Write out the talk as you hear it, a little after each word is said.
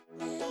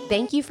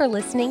Thank you for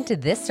listening to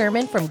this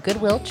sermon from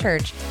Goodwill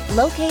Church,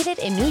 located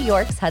in New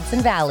York's Hudson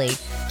Valley.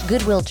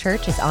 Goodwill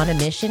Church is on a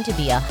mission to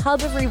be a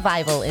hub of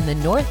revival in the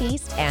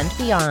Northeast and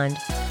beyond.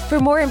 For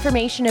more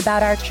information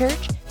about our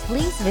church,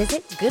 please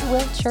visit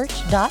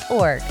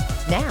goodwillchurch.org.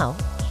 Now,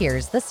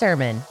 here's the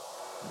sermon.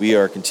 We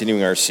are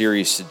continuing our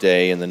series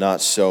today in the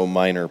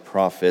not-so-minor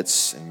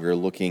prophets, and we're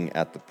looking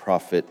at the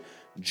prophet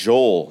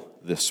Joel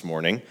this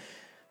morning.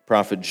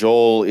 Prophet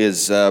Joel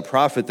is a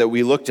prophet that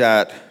we looked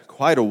at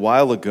quite a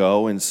while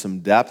ago in some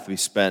depth. We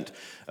spent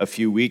a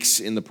few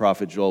weeks in the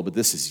prophet Joel, but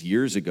this is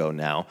years ago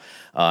now.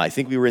 I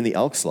think we were in the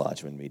Elks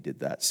Lodge when we did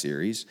that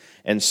series.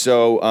 And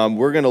so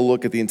we're going to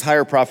look at the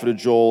entire prophet of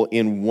Joel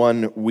in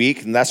 1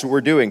 week, and that's what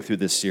we're doing through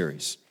this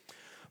series.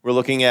 We're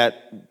looking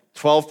at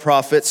 12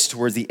 prophets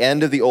towards the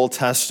end of the Old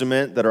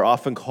Testament that are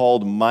often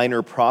called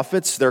minor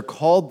prophets. They're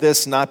called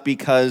this not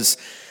because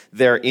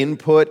their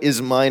input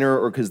is minor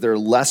or because they're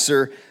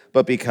lesser,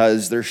 but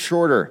because they're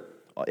shorter.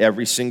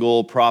 Every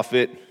single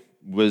prophet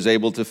was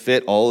able to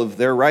fit all of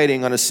their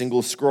writing on a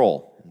single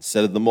scroll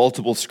instead of the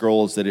multiple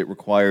scrolls that it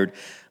required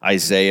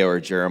Isaiah or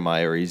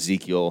Jeremiah or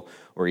Ezekiel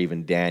or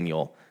even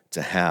Daniel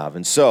to have.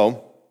 And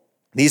so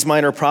these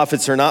minor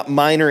prophets are not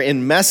minor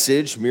in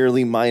message,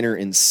 merely minor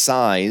in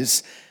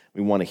size.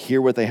 We want to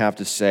hear what they have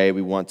to say.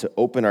 We want to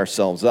open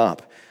ourselves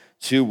up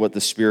to what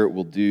the Spirit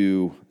will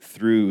do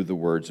through the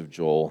words of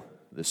Joel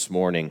this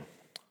morning.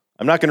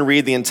 I'm not going to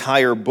read the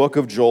entire book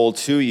of Joel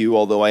to you,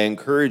 although I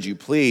encourage you,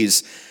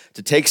 please,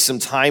 to take some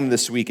time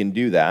this week and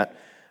do that.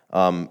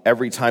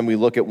 Every time we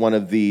look at one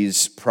of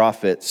these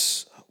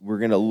prophets, we're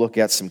going to look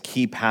at some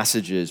key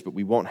passages, but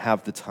we won't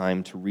have the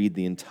time to read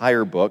the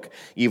entire book,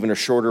 even a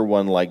shorter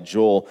one like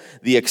Joel.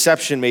 The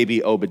exception may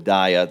be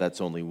Obadiah.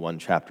 That's only 1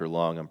 chapter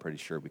long. I'm pretty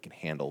sure we can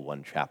handle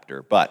 1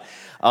 chapter. But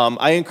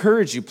I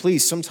encourage you,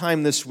 please,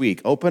 sometime this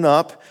week, open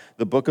up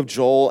the book of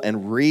Joel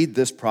and read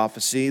this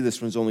prophecy.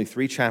 This one's only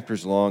 3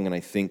 chapters long, and I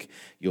think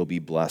you'll be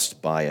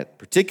blessed by it,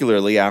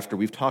 particularly after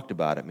we've talked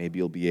about it. Maybe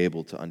you'll be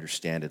able to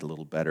understand it a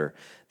little better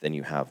than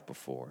you have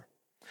before.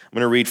 I'm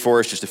going to read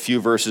for us just a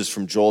few verses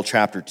from Joel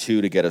chapter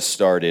 2 to get us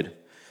started.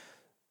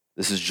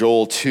 This is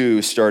Joel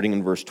 2, starting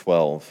in verse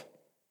 12.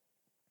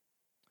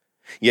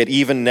 Yet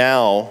even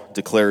now,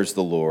 declares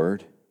the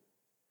Lord,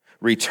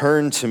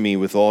 return to me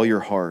with all your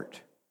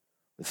heart,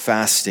 with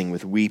fasting,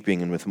 with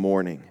weeping, and with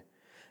mourning,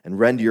 and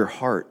rend your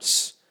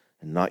hearts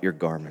and not your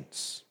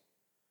garments.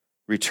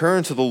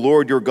 Return to the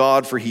Lord your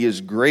God, for he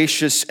is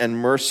gracious and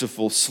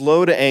merciful,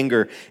 slow to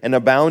anger, and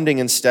abounding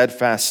in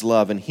steadfast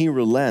love, and he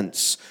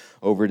relents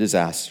over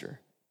disaster.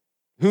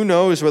 Who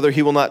knows whether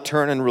he will not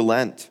turn and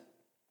relent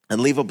and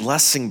leave a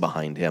blessing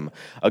behind him,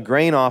 a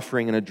grain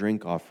offering and a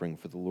drink offering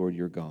for the Lord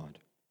your God.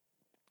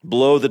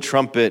 Blow the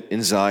trumpet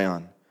in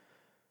Zion.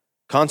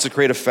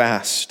 Consecrate a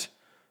fast.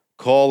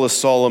 Call a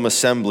solemn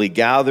assembly.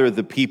 Gather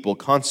the people.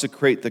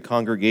 Consecrate the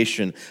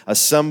congregation.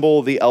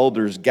 Assemble the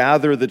elders.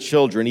 Gather the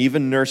children,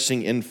 even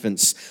nursing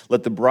infants.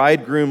 Let the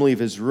bridegroom leave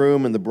his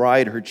room and the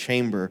bride her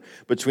chamber.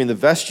 Between the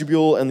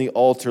vestibule and the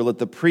altar, let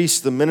the priests,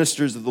 the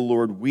ministers of the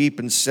Lord,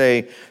 weep and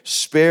say,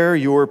 spare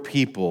your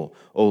people,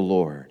 O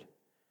Lord.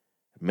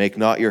 Make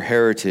not your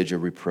heritage a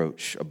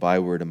reproach, a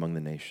byword among the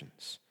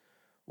nations.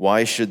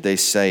 Why should they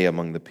say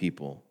among the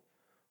people,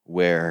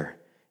 where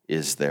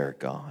is their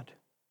God?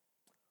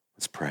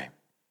 Let's pray.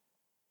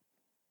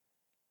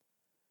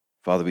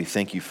 Father, we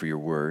thank you for your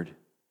word.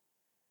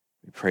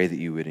 We pray that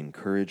you would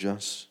encourage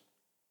us,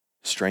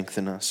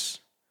 strengthen us,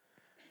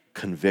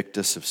 convict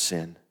us of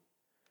sin.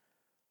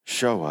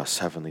 Show us,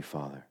 Heavenly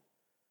Father,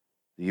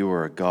 that you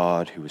are a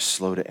God who is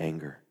slow to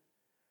anger,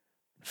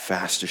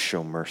 fast to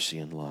show mercy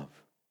and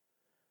love.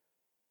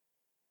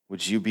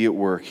 Would you be at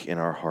work in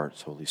our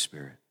hearts, Holy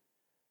Spirit?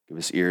 Give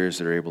us ears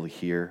that are able to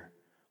hear,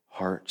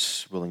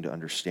 hearts willing to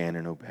understand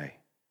and obey.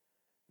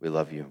 We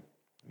love you.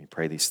 We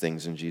pray these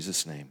things in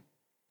Jesus' name.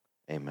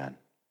 Amen.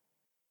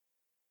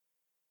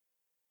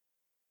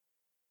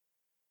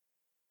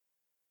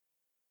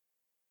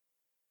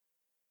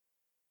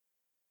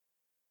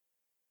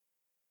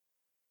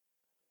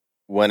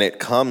 When it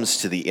comes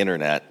to the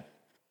internet,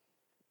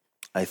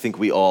 I think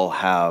we all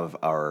have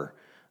our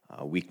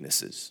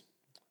weaknesses,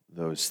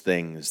 those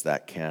things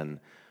that can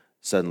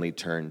suddenly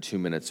turn 2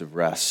 minutes of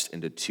rest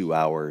into 2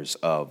 hours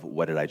of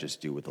what did I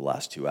just do with the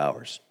last 2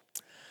 hours?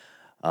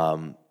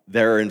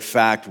 There are, in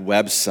fact,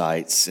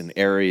 websites and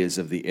areas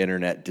of the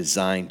internet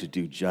designed to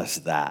do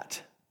just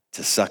that,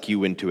 to suck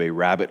you into a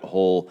rabbit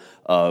hole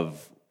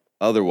of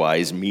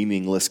otherwise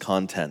meaningless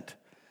content.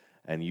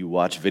 And you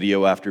watch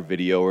video after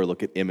video or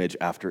look at image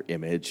after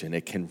image, and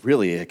it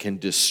can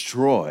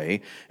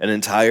destroy an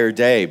entire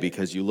day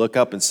because you look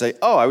up and say,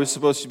 oh, I was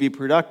supposed to be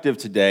productive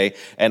today,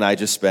 and I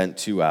just spent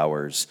 2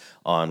 hours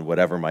on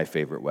whatever my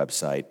favorite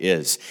website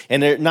is.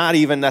 And they're not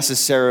even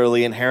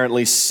necessarily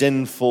inherently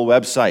sinful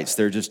websites.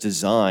 They're just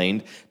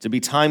designed to be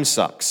time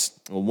sucks.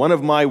 Well, one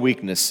of my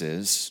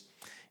weaknesses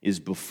is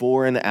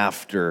before and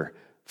after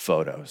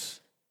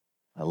photos.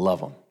 I love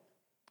them.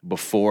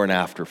 Before and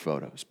after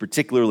photos,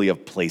 particularly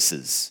of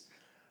places.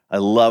 I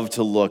love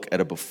to look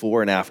at a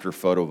before and after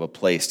photo of a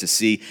place to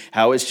see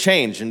how it's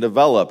changed and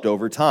developed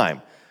over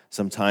time.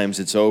 Sometimes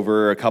it's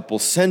over a couple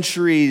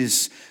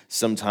centuries,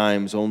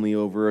 sometimes only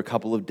over a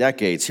couple of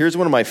decades. Here's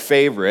one of my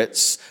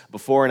favorites,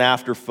 before and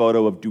after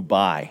photo of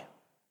Dubai.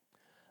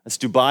 That's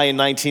Dubai in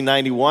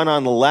 1991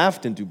 on the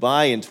left and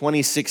Dubai in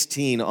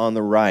 2016 on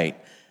the right.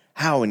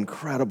 How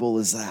incredible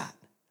is that?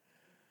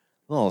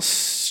 A little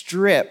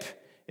strip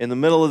in the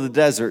middle of the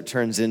desert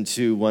turns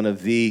into one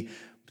of the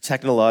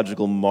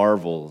technological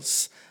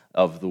marvels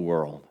of the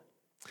world.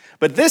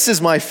 But this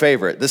is my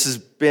favorite. This has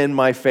been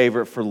my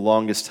favorite for the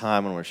longest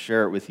time. I want to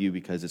share it with you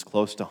because it's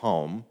close to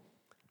home.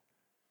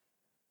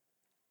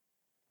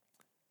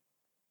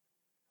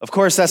 Of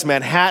course, that's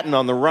Manhattan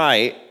on the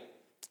right,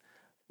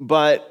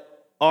 but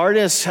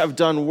artists have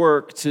done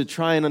work to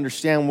try and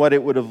understand what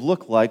it would have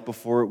looked like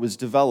before it was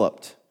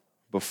developed,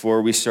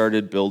 before we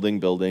started building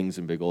buildings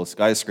and big old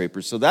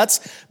skyscrapers. So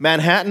that's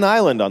Manhattan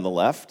Island on the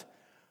left.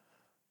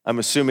 I'm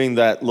assuming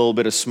that little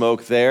bit of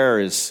smoke there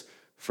is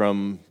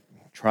from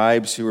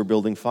tribes who are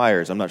building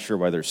fires. I'm not sure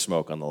why there's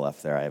smoke on the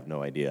left there. I have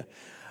no idea.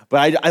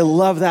 But I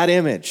love that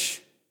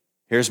image.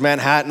 Here's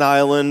Manhattan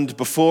Island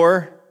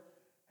before,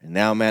 and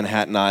now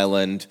Manhattan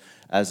Island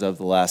as of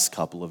the last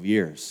couple of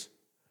years.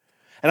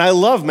 And I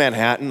love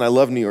Manhattan. I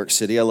love New York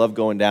City. I love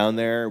going down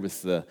there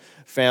with the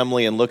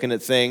family and looking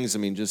at things. I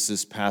mean, just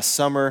this past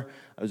summer,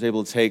 I was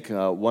able to take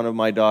one of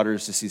my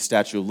daughters to see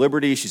Statue of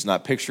Liberty. She's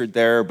not pictured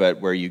there, but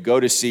where you go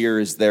to see her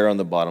is there on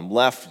the bottom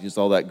left. Just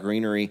all that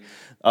greenery.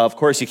 Of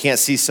course, you can't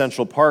see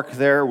Central Park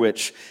there,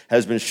 which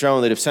has been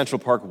shown that if Central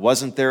Park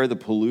wasn't there, the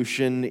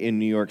pollution in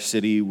New York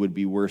City would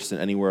be worse than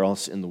anywhere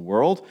else in the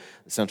world.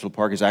 Central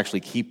Park is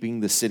actually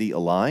keeping the city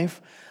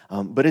alive.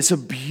 But it's a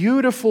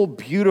beautiful,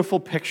 beautiful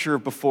picture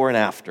of before and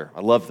after. I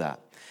love that.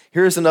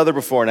 Here's another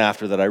before and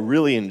after that I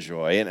really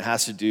enjoy, and it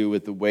has to do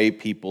with the way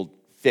people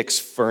fix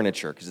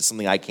furniture, because it's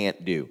something I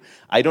can't do.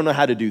 I don't know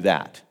how to do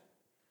that.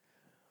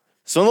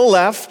 So on the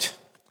left,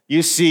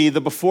 you see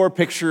the before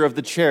picture of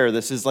the chair.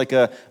 This is like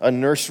a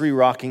nursery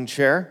rocking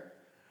chair.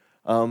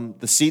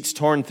 The seat's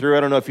torn through. I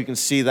don't know if you can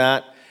see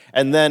that.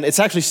 And then it's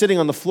actually sitting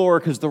on the floor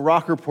because the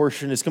rocker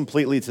portion is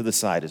completely to the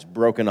side. It's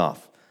broken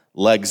off.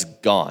 Legs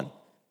gone.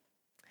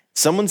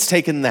 Someone's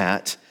taken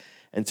that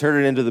and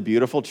turned it into the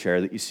beautiful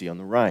chair that you see on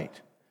the right.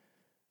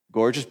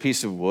 Gorgeous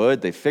piece of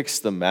wood. They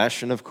fixed the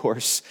mesh, and of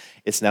course,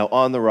 it's now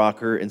on the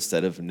rocker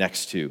instead of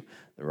next to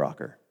the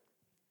rocker.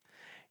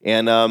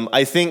 And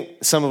I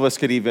think some of us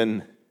could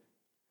even,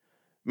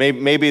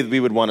 maybe we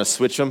would want to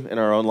switch them in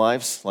our own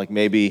lives. Like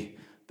maybe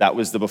that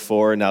was the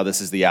before, and now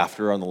this is the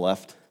after on the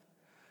left.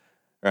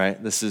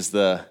 Right? This is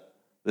the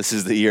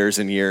years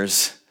and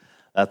years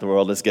that the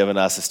world has given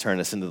us. It's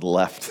turned us into the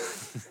left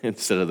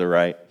instead of the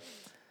right.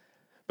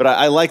 But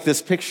I like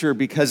this picture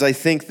because I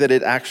think that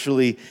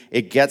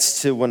it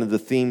gets to one of the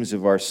themes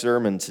of our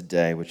sermon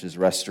today, which is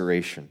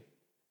restoration.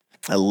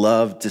 I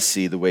love to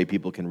see the way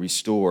people can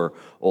restore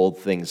old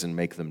things and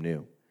make them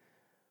new.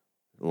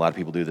 A lot of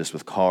people do this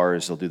with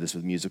cars. They'll do this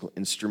with musical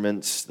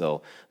instruments.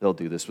 They'll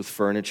do this with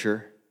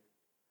furniture.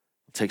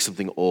 They'll take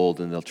something old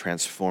and they'll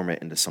transform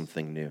it into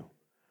something new.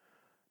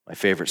 My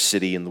favorite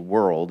city in the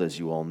world, as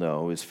you all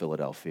know, is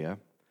Philadelphia.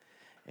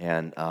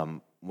 And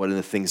one of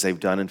the things they've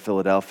done in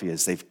Philadelphia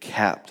is they've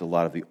kept a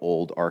lot of the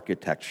old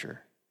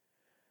architecture,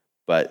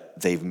 but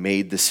they've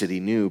made the city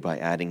new by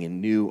adding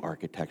in new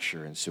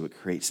architecture, and so it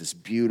creates this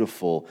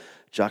beautiful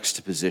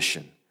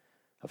juxtaposition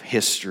of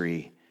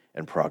history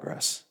and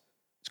progress.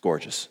 It's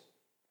gorgeous.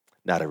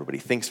 Not everybody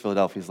thinks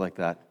Philadelphia is like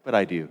that, but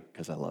I do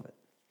because I love it.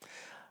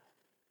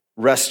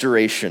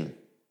 Restoration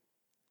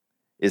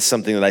is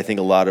something that I think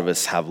a lot of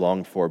us have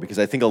longed for, because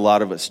I think a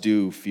lot of us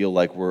do feel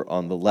like we're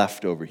on the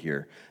left over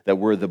here, that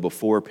we're the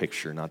before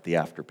picture, not the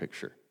after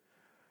picture,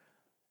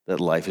 that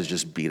life has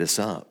just beat us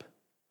up.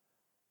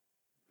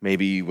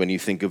 Maybe when you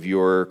think of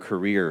your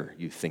career,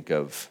 you think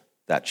of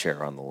that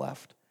chair on the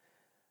left.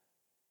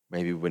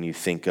 Maybe when you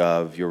think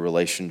of your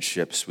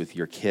relationships with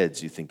your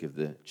kids, you think of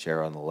the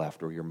chair on the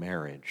left, or your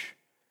marriage.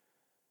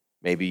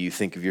 Maybe you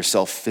think of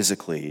yourself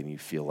physically and you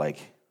feel like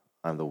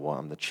I'm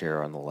the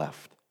chair on the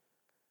left.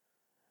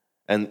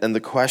 And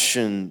the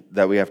question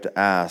that we have to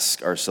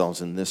ask ourselves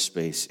in this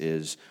space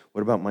is,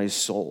 what about my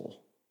soul?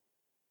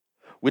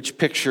 Which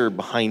picture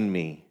behind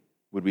me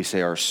would we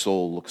say our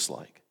soul looks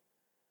like?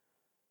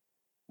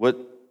 What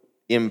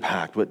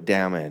impact, what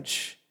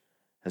damage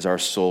has our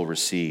soul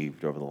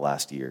received over the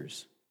last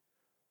years?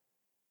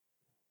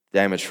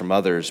 Damage from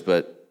others,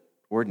 but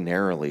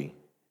ordinarily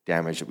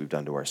damage that we've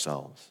done to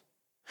ourselves.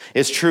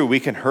 It's true, we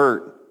can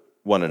hurt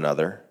one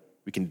another.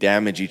 We can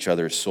damage each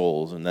other's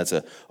souls, and that's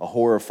a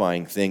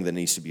horrifying thing that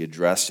needs to be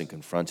addressed and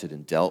confronted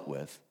and dealt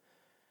with.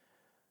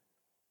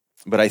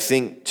 But I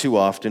think too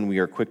often we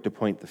are quick to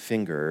point the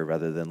finger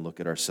rather than look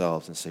at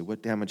ourselves and say,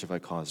 what damage have I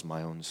caused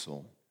my own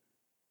soul?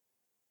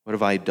 What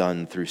have I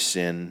done through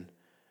sin?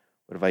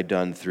 What have I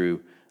done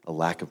through a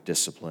lack of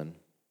discipline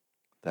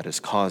that has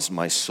caused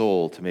my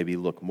soul to maybe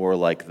look more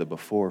like the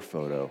before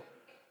photo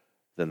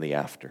than the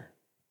after?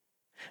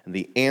 And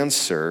the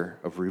answer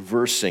of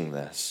reversing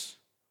this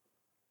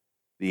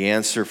the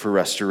answer for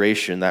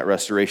restoration, that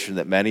restoration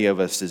that many of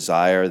us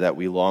desire, that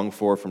we long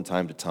for from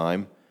time to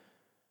time,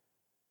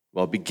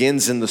 well, it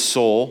begins in the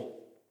soul,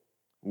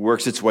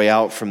 works its way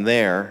out from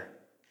there,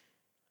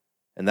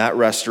 and that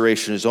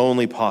restoration is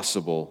only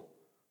possible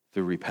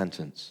through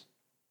repentance,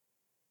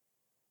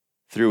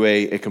 through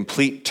a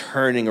complete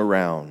turning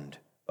around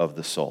of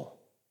the soul.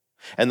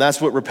 And that's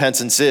what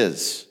repentance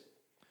is.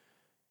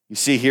 You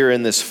see here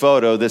in this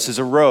photo, this is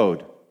a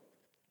road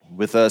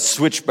with a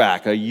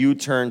switchback, a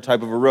U-turn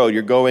type of a road.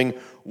 You're going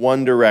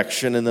one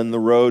direction, and then the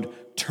road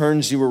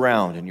turns you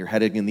around, and you're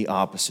heading in the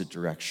opposite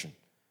direction.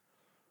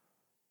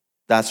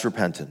 That's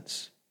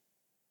repentance.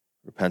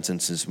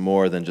 Repentance is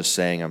more than just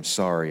saying, I'm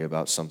sorry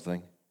about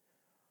something.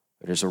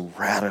 It is a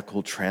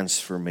radical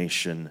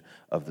transformation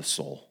of the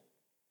soul.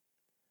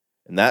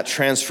 And that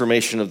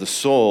transformation of the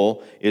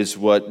soul is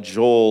what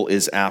Joel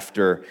is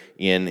after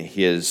in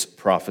his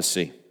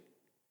prophecy.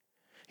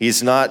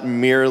 He's not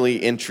merely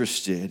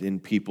interested in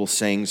people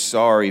saying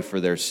sorry for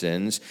their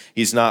sins.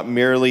 He's not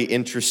merely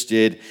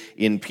interested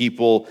in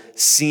people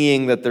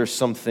seeing that there's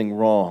something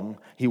wrong.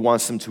 He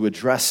wants them to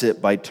address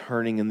it by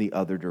turning in the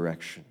other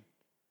direction.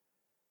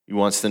 He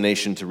wants the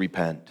nation to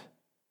repent.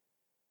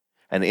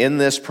 And in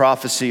this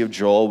prophecy of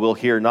Joel, we'll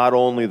hear not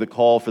only the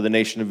call for the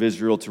nation of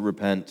Israel to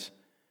repent,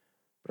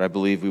 but I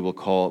believe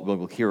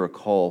we'll hear a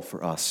call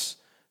for us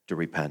to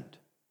repent,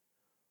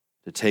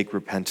 to take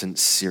repentance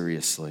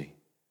seriously,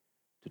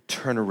 to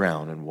turn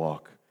around and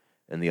walk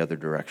in the other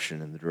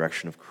direction, in the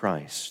direction of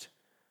Christ,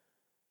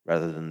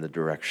 rather than the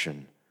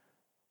direction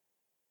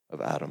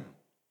of Adam.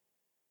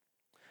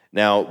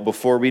 Now,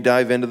 before we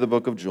dive into the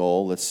book of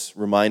Joel, let's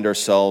remind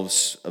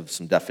ourselves of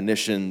some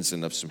definitions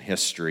and of some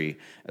history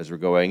as we're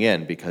going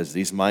in, because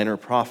these minor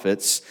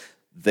prophets,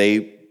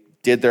 they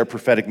did their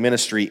prophetic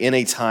ministry in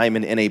a time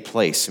and in a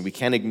place, and we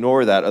can't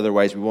ignore that,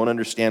 otherwise we won't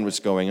understand what's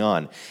going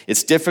on.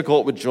 It's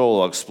difficult with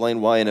Joel, I'll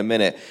explain why in a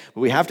minute, but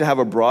we have to have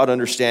a broad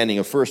understanding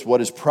of first, what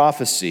is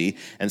prophecy,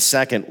 and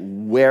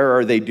second, where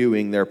are they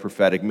doing their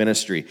prophetic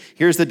ministry?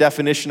 Here's the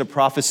definition of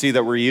prophecy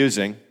that we're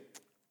using.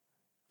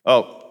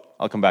 Oh,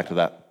 I'll come back to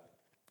that.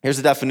 Here's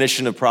the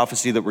definition of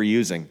prophecy that we're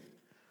using.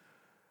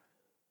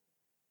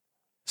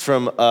 It's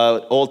from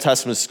an Old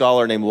Testament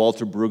scholar named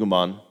Walter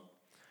Brueggemann.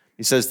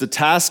 He says, the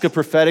task of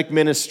prophetic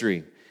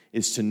ministry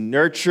is to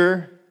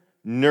nurture,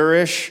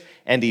 nourish,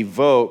 and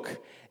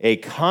evoke a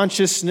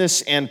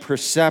consciousness and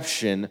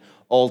perception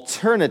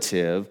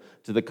alternative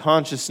to the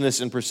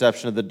consciousness and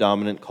perception of the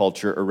dominant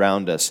culture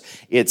around us.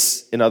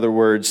 It's, in other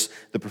words,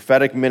 the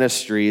prophetic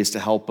ministry is to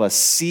help us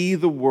see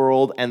the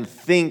world and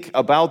think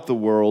about the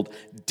world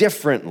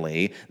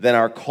differently than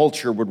our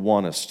culture would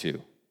want us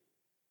to.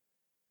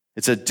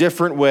 It's a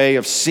different way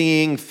of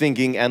seeing,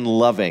 thinking, and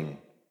loving.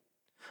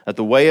 That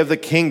the way of the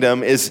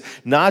kingdom is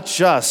not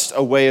just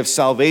a way of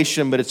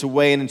salvation, but it's a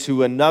way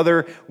into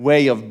another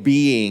way of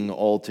being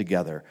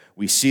altogether.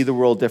 We see the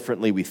world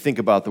differently, we think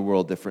about the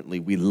world differently,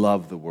 we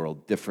love the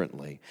world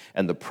differently.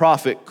 And the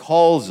prophet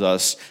calls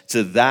us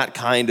to that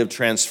kind of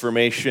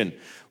transformation.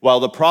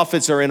 While the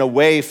prophets are in a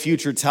way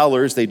future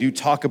tellers, they do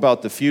talk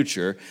about the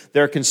future,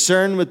 they're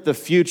concerned with the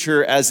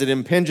future as it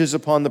impinges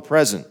upon the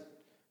present.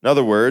 In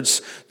other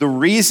words, the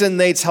reason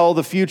they tell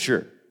the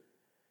future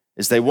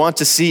is they want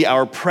to see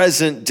our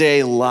present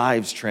day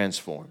lives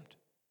transformed.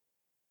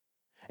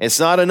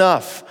 It's not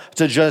enough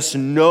to just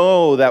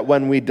know that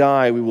when we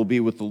die, we will be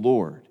with the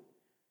Lord.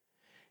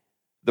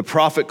 The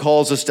prophet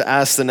calls us to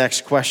ask the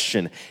next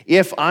question.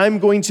 If I'm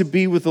going to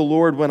be with the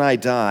Lord when I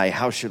die,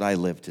 how should I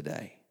live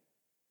today?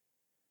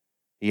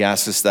 He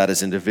asks us that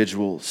as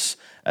individuals,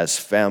 as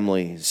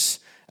families,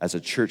 as a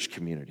church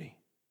community.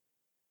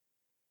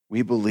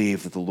 We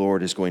believe that the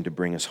Lord is going to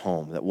bring us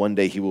home, that one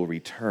day he will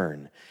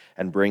return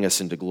and bring us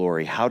into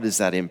glory. How does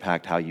that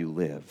impact how you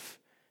live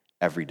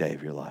every day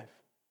of your life?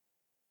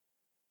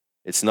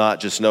 It's not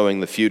just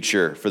knowing the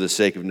future for the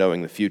sake of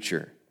knowing the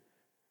future.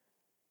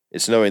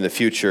 It's knowing the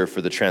future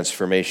for the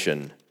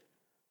transformation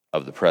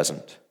of the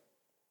present.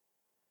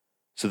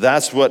 So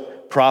that's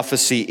what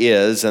prophecy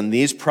is, and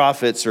these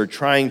prophets are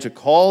trying to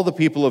call the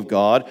people of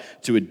God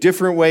to a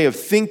different way of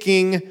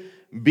thinking,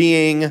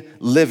 being,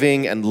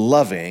 living, and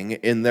loving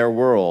in their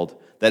world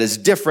that is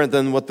different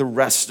than what the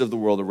rest of the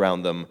world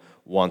around them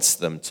wants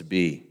them to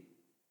be.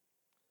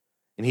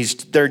 And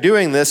they're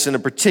doing this in a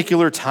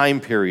particular time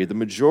period. The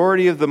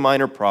majority of the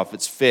minor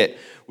prophets fit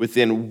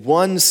within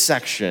one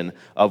section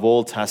of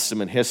Old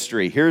Testament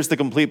history. Here's the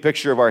complete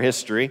picture of our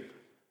history.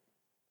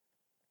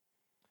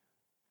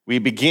 We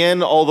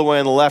begin all the way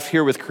on the left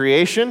here with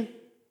creation.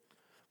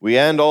 We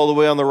end all the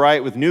way on the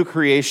right with new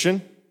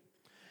creation.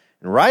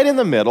 And right in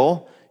the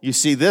middle, you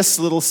see this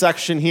little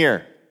section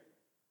here.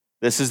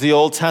 This is the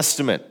Old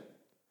Testament.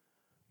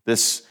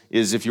 This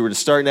is, if you were to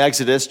start in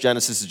Exodus,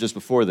 Genesis is just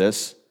before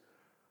this.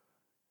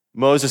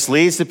 Moses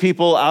leads the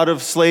people out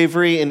of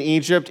slavery in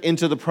Egypt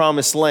into the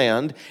promised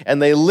land, and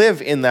they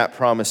live in that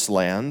promised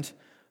land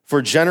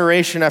for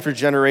generation after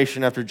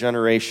generation after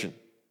generation.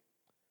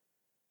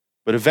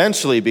 But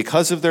eventually,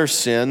 because of their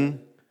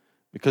sin,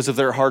 because of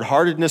their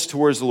hard-heartedness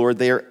towards the Lord,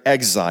 they are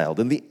exiled.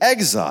 And the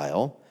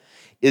exile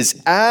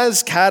is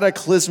as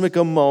cataclysmic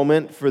a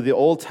moment for the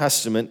Old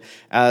Testament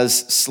as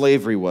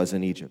slavery was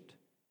in Egypt.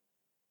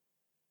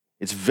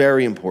 It's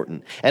very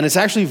important. And it's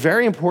actually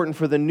very important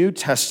for the New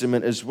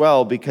Testament as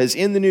well, because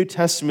in the New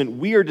Testament,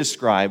 we are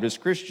described as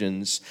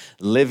Christians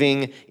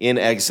living in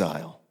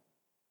exile.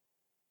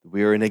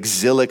 We are an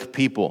exilic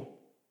people.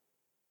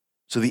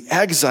 So the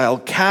exile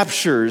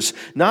captures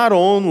not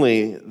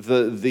only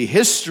the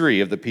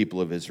history of the people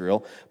of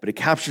Israel, but it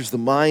captures the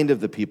mind of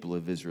the people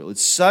of Israel.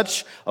 It's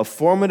such a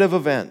formative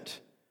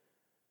event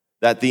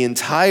that the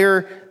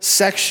entire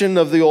section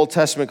of the Old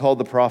Testament called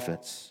the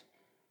prophets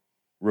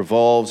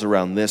revolves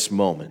around this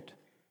moment,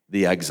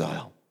 the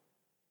exile.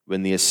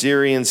 When the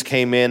Assyrians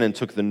came in and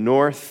took the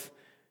north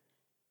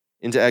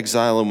into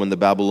exile, and when the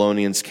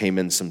Babylonians came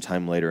in some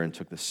time later and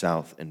took the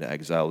south into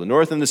exile. The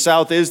north and the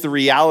south is the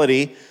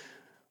reality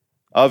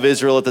of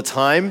Israel at the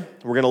time.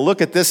 We're going to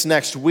look at this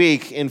next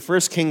week. In 1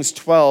 Kings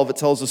 12, it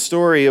tells a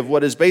story of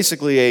what is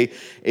basically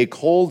a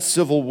cold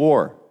civil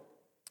war.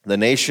 The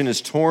nation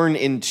is torn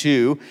in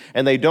two,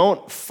 and they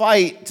don't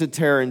fight to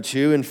tear in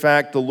two. In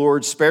fact, the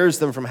Lord spares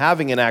them from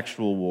having an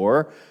actual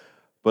war,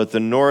 but the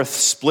north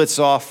splits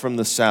off from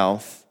the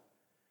south.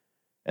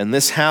 And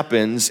this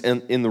happens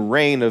in the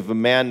reign of a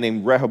man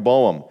named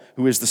Rehoboam,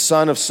 who is the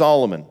son of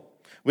Solomon,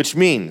 which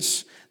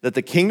means that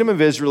the kingdom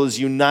of Israel is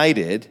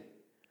united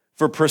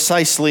for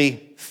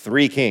precisely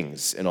 3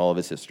 kings in all of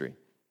its history.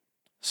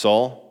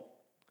 Saul,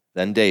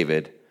 then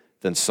David,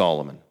 then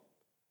Solomon.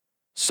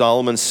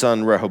 Solomon's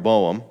son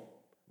Rehoboam,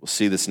 we'll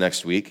see this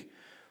next week,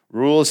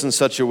 rules in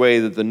such a way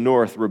that the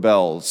north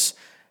rebels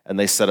and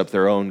they set up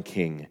their own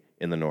king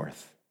in the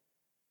north.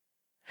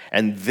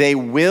 And they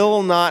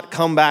will not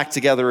come back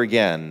together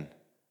again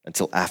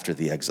until after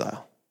the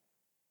exile.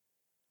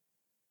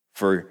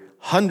 For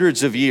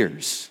hundreds of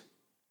years,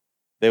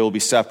 they will be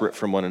separate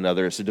from one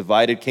another. It's a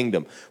divided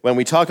kingdom. When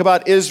we talk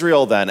about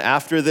Israel then,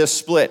 after this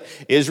split,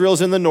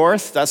 Israel's in the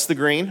north, that's the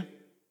green.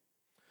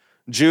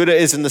 Judah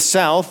is in the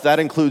south, that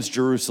includes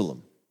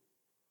Jerusalem.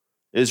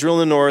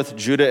 Israel in the north,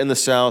 Judah in the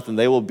south, and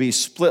they will be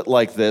split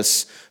like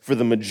this for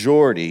the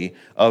majority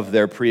of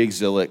their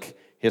pre-exilic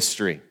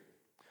history.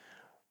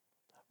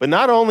 But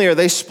not only are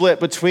they split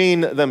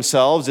between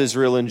themselves,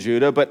 Israel and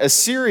Judah, but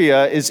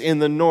Assyria is in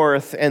the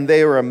north, and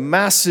they are a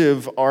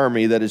massive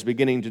army that is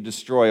beginning to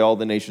destroy all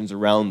the nations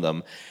around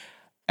them,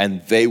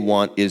 and they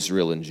want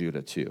Israel and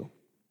Judah too.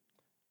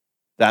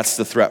 That's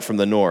the threat from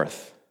the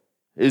north.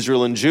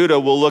 Israel and Judah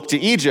will look to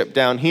Egypt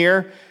down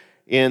here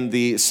in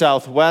the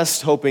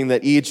southwest, hoping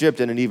that Egypt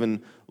and an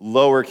even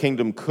lower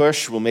kingdom,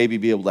 Cush, will maybe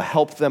be able to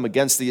help them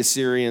against the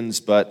Assyrians,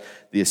 but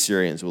the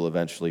Assyrians will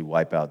eventually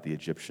wipe out the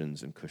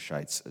Egyptians and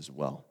Cushites as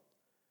well.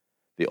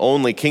 The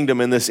only kingdom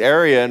in this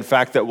area, in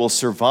fact, that will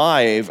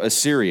survive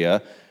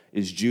Assyria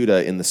is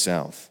Judah in the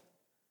south.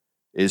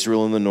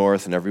 Israel in the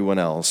north and everyone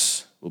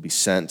else will be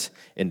sent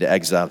into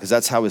exile, because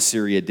that's how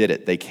Assyria did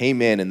it. They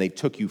came in and they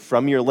took you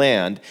from your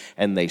land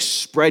and they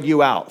spread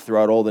you out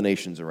throughout all the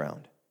nations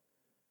around.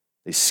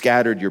 They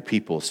scattered your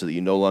people so that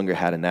you no longer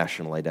had a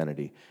national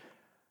identity.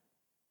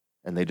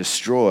 And they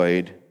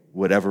destroyed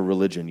whatever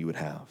religion you would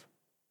have.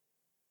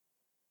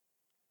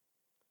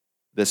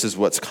 This is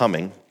what's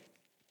coming.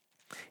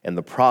 And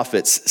the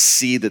prophets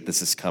see that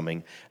this is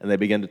coming, and they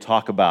begin to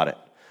talk about it.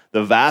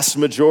 The vast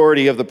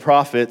majority of the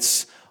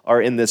prophets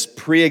are in this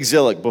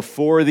pre-exilic,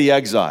 before the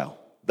exile.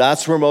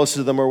 That's where most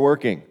of them are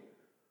working.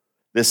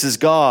 This is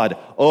God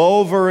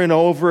over and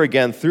over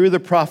again through the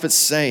prophets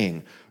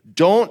saying,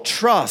 don't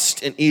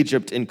trust in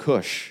Egypt and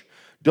Cush.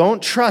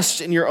 Don't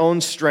trust in your own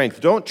strength.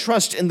 Don't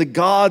trust in the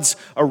gods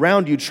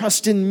around you.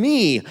 Trust in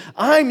me.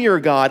 I'm your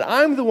God.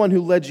 I'm the one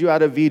who led you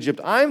out of Egypt.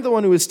 I'm the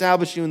one who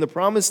established you in the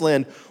promised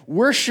land.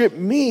 Worship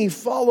me,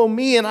 follow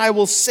me, and I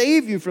will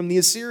save you from the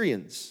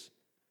Assyrians.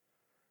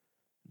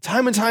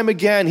 Time and time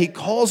again, he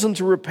calls them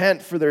to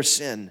repent for their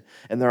sin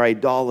and their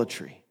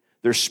idolatry,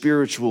 their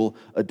spiritual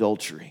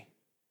adultery.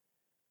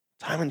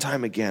 Time and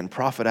time again,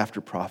 prophet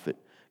after prophet,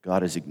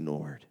 God is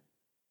ignored.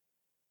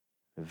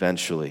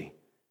 Eventually,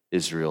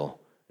 Israel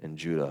and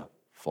Judah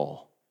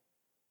fall.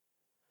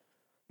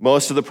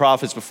 Most of the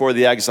prophets before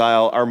the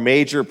exile are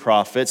major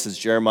prophets, as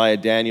Jeremiah,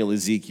 Daniel,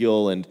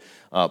 Ezekiel, and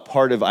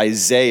part of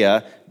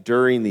Isaiah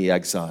during the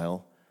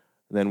exile.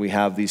 And then we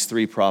have these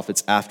 3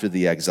 prophets after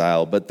the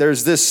exile. But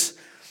there's this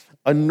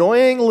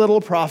annoying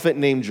little prophet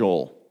named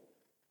Joel,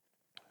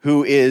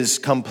 who is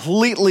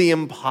completely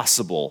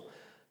impossible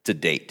to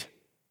date.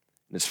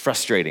 And it's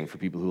frustrating for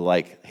people who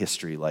like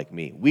history like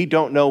me. We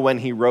don't know when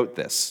he wrote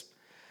this.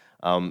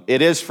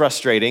 It is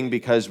frustrating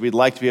because we'd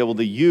like to be able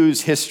to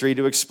use history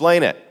to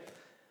explain it.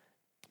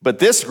 But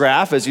this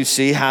graph, as you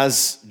see,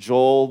 has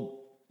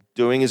Joel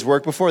doing his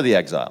work before the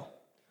exile.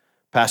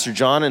 Pastor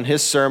John, in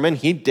his sermon,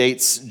 he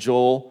dates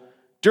Joel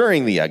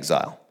during the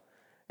exile.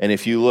 And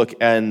if you look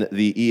in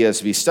the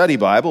ESV Study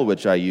Bible,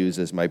 which I use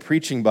as my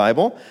preaching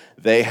Bible,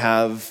 they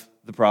have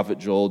the prophet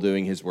Joel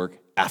doing his work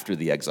after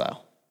the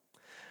exile.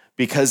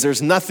 Because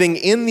there's nothing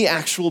in the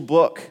actual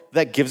book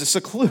that gives us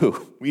a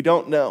clue. We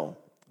don't know.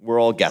 We're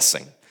all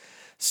guessing.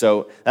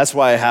 So that's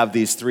why I have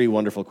these three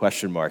wonderful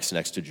question marks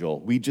next to Joel.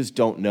 We just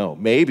don't know.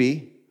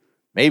 Maybe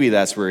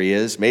that's where he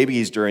is. Maybe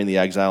he's during the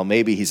exile.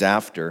 Maybe he's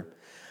after.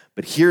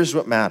 But here's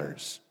what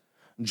matters.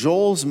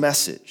 Joel's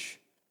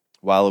message,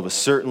 while it was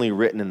certainly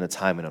written in a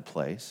time and a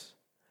place,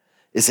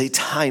 is a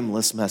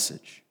timeless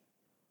message.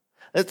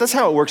 That's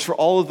how it works for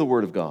all of the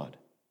Word of God.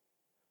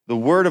 The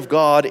Word of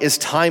God is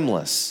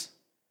timeless.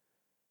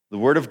 The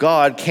Word of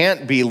God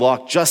can't be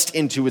locked just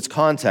into its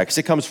context.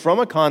 It comes from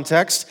a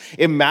context.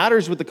 It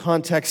matters what the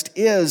context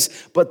is,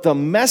 but the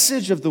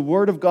message of the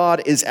Word of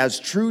God is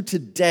as true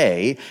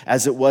today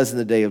as it was in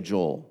the day of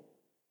Joel.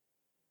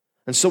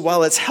 And so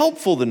while it's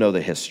helpful to know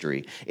the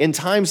history, in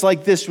times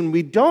like this when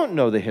we don't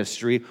know the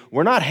history,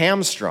 we're not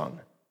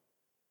hamstrung.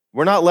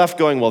 We're not left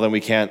going, well, then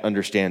we can't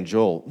understand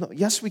Joel. No,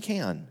 yes, we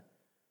can,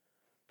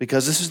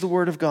 because this is the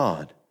Word of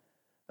God,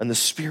 and the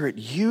Spirit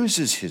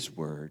uses His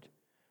Word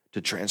to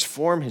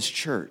transform His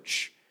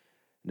church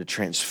and to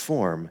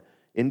transform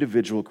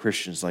individual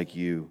Christians like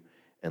you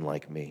and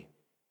like me.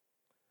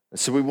 And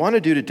so what we want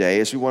to do today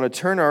is we want to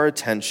turn our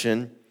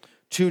attention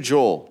to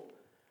Joel.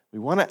 We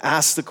want to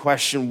ask the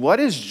question, what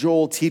does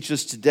Joel teach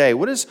us today?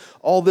 What is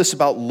all this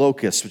about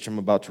locusts, which I'm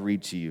about to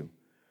read to you?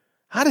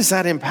 How does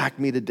that impact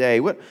me today?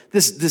 What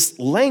this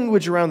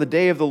language around the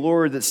day of the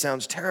Lord that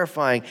sounds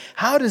terrifying,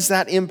 how does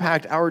that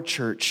impact our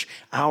church,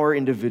 our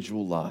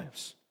individual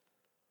lives?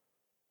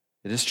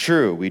 It is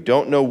true, we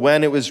don't know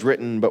when it was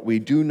written, but we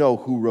do know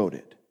who wrote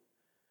it.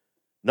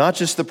 Not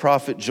just the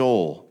prophet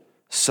Joel,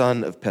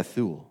 son of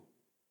Pethuel,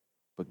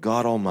 but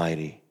God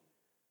Almighty,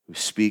 who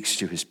speaks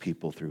to His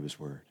people through His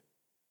Word.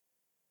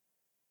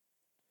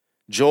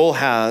 Joel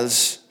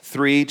has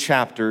 3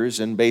 chapters,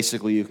 and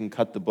basically you can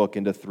cut the book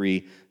into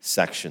 3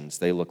 sections.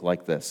 They look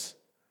like this.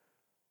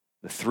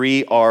 The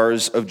 3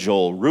 R's of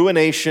Joel: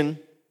 ruination,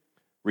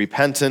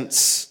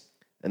 repentance,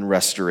 and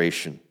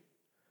restoration.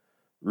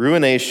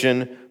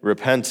 Ruination,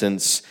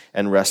 repentance,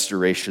 and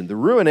restoration. The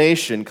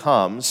ruination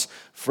comes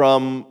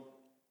from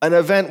an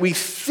event we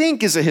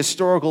think is a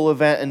historical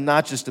event and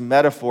not just a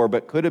metaphor,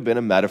 but could have been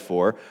a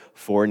metaphor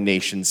for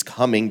nations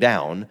coming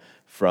down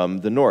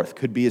from the north.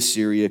 Could be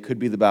Assyria, could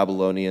be the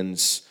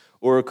Babylonians,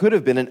 or it could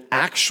have been an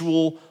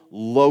actual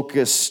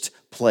locust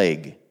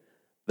plague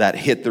that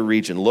hit the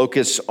region.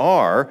 Locusts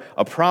are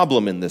a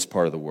problem in this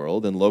part of the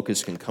world, and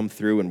locusts can come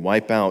through and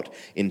wipe out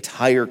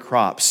entire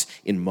crops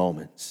in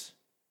moments.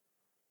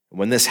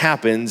 When this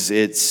happens,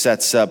 it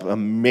sets up a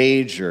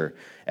major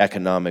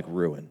economic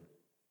ruin.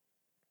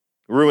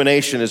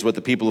 Ruination is what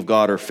the people of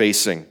God are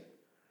facing. I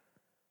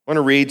want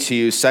to read to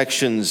you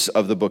sections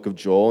of the book of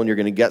Joel, and you're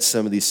going to get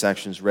some of these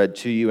sections read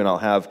to you, and I'll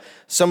have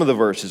some of the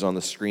verses on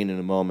the screen in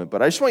a moment.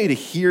 But I just want you to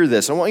hear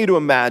this. I want you to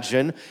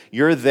imagine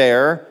you're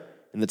there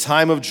in the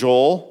time of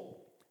Joel,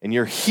 and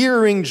you're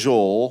hearing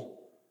Joel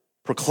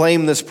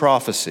proclaim this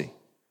prophecy.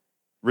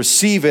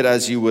 Receive it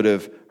as you would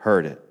have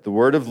heard it. The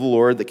word of the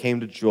Lord that came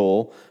to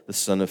Joel, the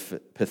son of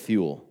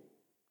Pethuel.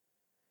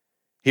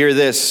 Hear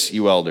this,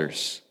 you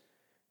elders.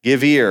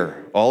 Give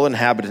ear, all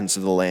inhabitants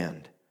of the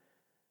land.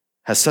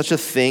 Has such a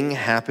thing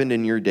happened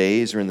in your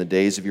days or in the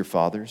days of your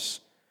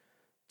fathers?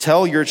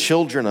 Tell your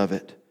children of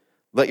it.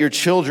 Let your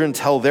children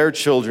tell their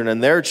children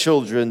and their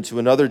children to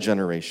another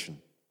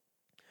generation.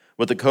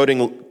 What the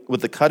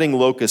cutting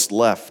locust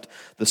left,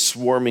 the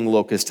swarming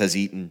locust has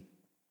eaten.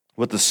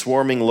 What the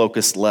swarming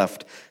locust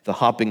left, the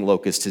hopping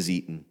locust has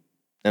eaten.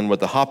 And what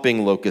the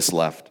hopping locust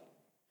left,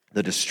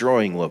 the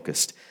destroying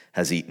locust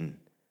has eaten.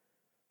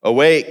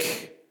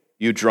 Awake,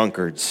 you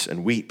drunkards,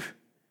 and weep.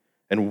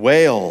 And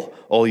wail,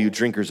 all you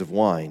drinkers of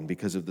wine,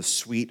 because of the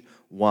sweet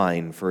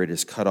wine, for it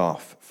is cut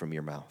off from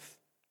your mouth.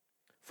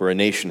 For a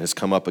nation has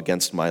come up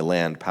against my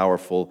land,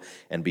 powerful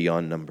and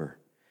beyond number.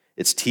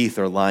 Its teeth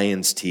are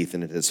lion's teeth,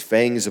 and it has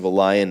fangs of a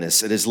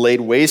lioness. It has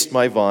laid waste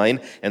my vine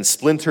and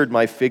splintered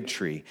my fig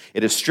tree.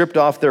 It has stripped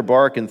off their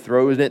bark and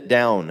thrown it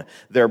down.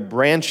 Their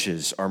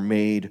branches are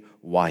made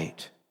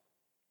white.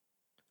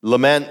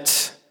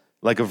 Lament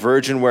like a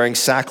virgin wearing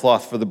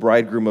sackcloth for the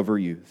bridegroom of her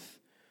youth.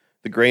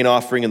 The grain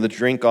offering and the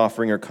drink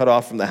offering are cut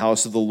off from the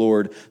house of the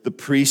Lord. The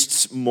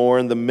priests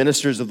mourn, the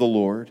ministers of the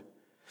Lord.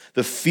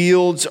 The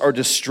fields are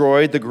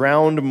destroyed. The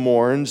ground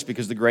mourns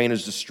because the grain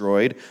is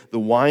destroyed. The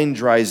wine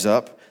dries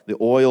up. The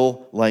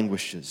oil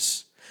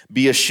languishes.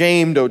 Be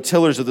ashamed, O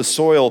tillers of the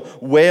soil.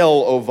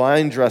 Wail, O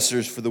vine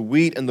dressers, for the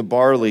wheat and the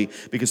barley,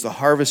 because the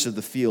harvest of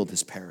the field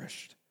has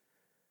perished.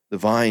 The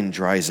vine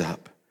dries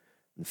up,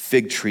 and the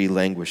fig tree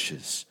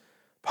languishes.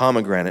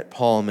 Pomegranate,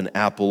 palm, and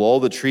apple, all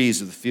the trees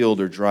of the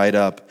field are dried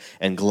up,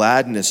 and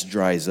gladness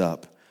dries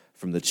up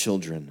from the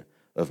children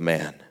of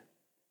man.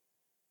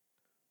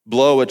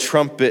 Blow a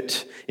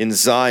trumpet in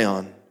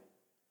Zion.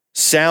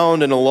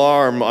 Sound an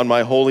alarm on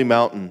my holy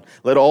mountain.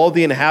 Let all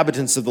the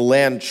inhabitants of the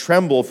land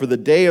tremble, for the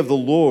day of the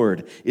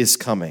Lord is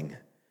coming.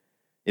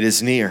 It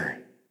is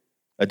near.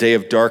 a day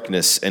of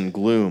darkness and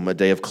gloom, a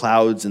day of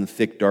clouds and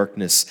thick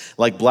darkness.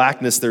 Like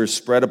blackness there is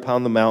spread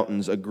upon the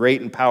mountains a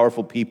great and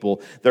powerful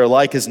people. Their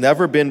like has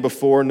never been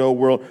before,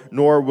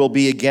 nor will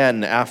be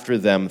again after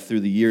them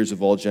through the years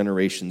of all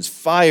generations.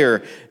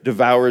 Fire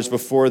devours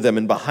before them,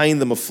 and behind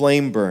them a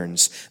flame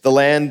burns. The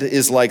land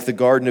is like the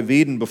Garden of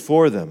Eden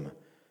before them.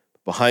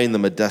 Behind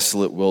them a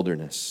desolate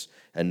wilderness,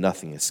 and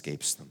nothing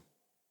escapes them.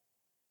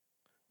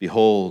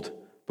 Behold,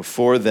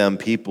 before them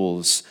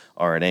peoples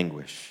are in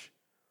anguish.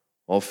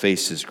 All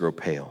faces grow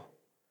pale.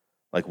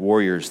 Like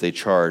warriors they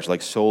charge,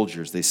 like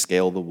soldiers they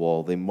scale the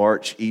wall. They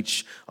march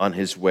each on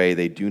his way.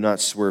 They do not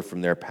swerve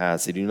from their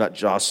paths. They do not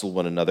jostle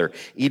one another.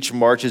 Each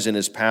marches in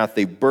his path.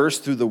 They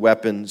burst through the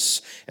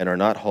weapons and are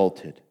not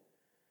halted.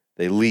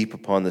 They leap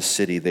upon the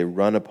city. They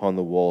run upon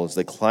the walls.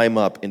 They climb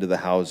up into the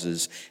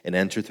houses and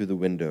enter through the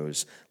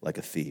windows like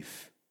a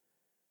thief.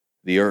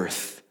 The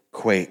earth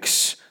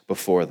quakes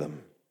before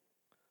them.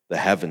 The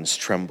heavens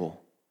tremble.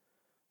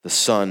 The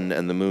sun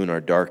and the moon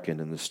are darkened,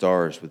 and the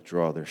stars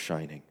withdraw their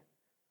shining.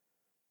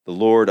 The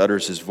Lord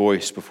utters his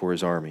voice before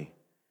his army,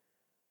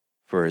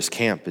 for his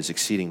camp is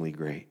exceedingly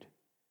great.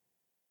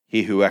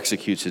 He who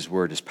executes his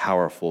word is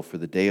powerful, for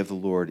the day of the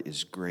Lord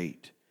is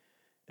great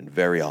and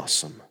very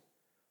awesome.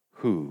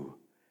 Who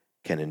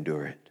can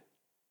endure it?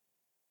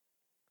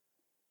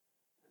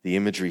 The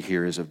imagery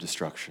here is of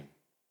destruction,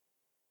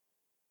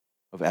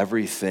 of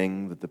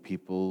everything that the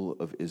people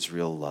of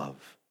Israel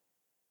love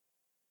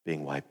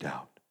being wiped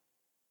out.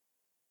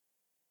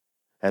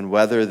 And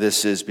whether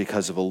this is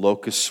because of a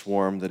locust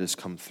swarm that has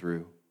come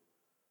through,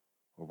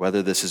 or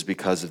whether this is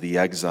because of the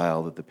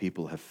exile that the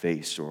people have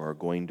faced or are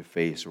going to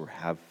face or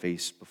have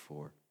faced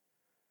before,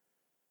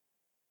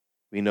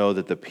 we know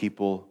that the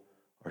people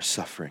are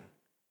suffering.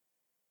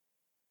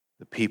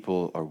 The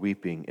people are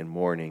weeping and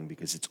mourning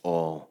because it's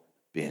all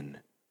been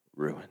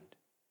ruined.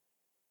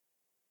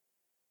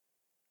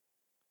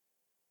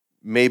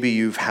 Maybe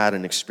you've had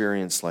an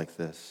experience like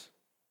this.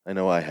 I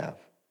know I have.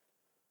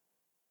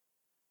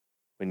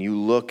 When you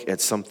look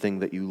at something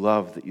that you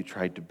love, that you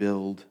tried to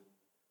build,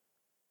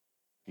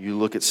 you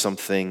look at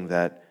something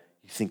that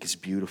you think is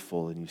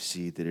beautiful and you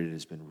see that it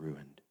has been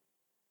ruined.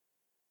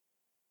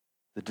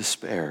 The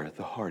despair,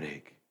 the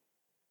heartache.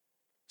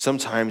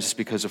 Sometimes it's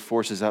because of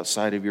forces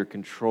outside of your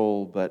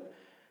control, but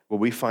what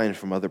we find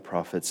from other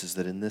prophets is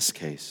that in this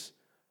case,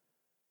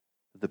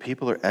 the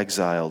people are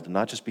exiled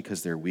not just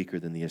because they're weaker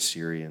than the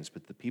Assyrians,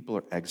 but the people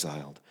are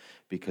exiled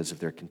because of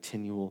their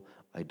continual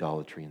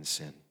idolatry and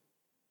sin.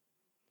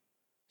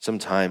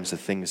 Sometimes the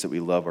things that we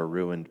love are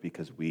ruined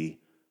because we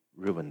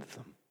ruined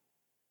them.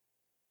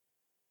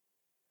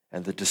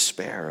 And the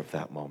despair of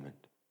that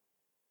moment,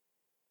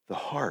 the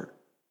heart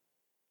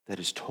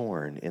that is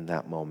torn in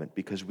that moment,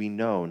 because we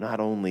know not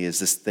only is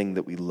this thing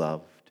that we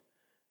loved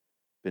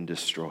been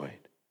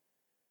destroyed,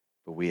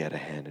 but we had a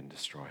hand in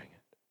destroying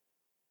it.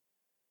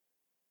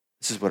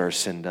 This is what our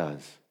sin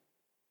does.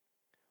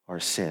 Our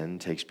sin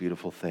takes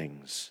beautiful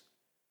things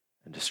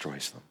and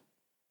destroys them.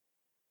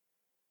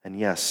 And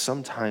yes,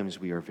 sometimes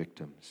we are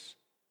victims,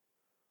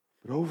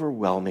 but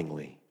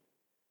overwhelmingly,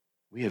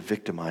 we have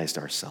victimized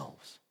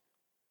ourselves.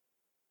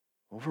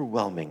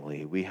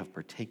 Overwhelmingly, we have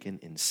partaken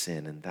in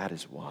sin, and that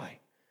is why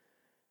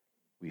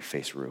we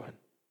face ruin.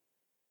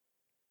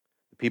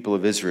 The people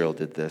of Israel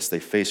did this.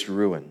 They faced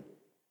ruin,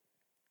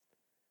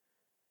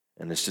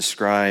 and it's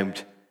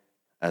described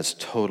as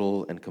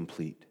total and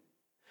complete.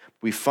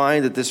 We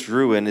find that this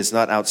ruin is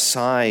not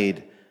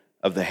outside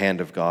of the hand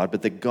of God,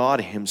 but that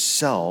God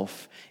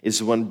himself is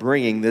the one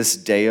bringing this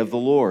day of the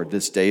Lord,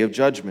 this day of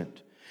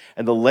judgment.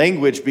 And the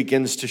language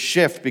begins to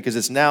shift because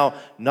it's now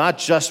not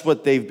just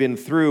what they've been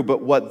through,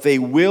 but what they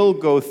will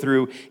go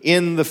through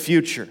in the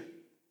future.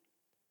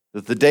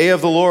 That the day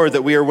of the Lord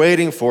that we are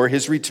waiting for,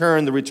 his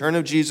return, the return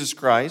of Jesus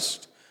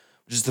Christ,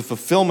 which is the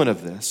fulfillment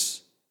of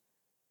this,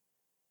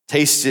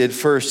 tasted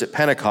first at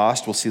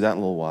Pentecost, we'll see that in a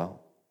little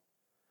while.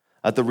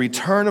 At the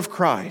return of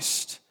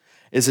Christ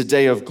is a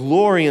day of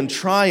glory and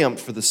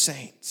triumph for the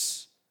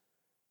saints,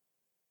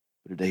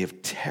 but a day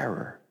of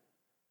terror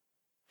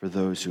for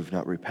those who have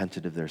not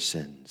repented of their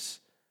sins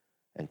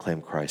and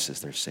claim Christ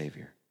as their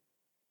Savior.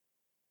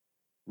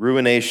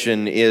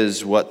 Ruination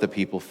is what the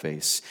people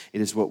face.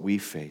 It is what we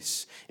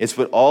face. It's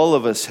what all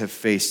of us have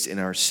faced in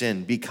our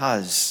sin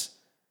because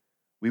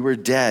we were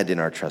dead in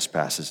our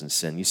trespasses and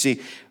sin. You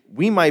see,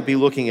 we might be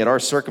looking at our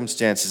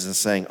circumstances and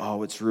saying,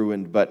 oh, it's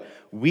ruined, but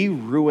we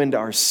ruined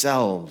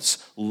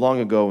ourselves long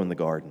ago in the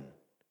garden.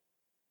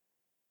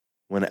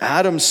 When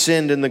Adam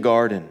sinned in the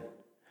garden,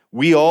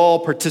 we all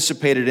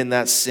participated in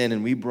that sin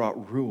and we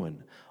brought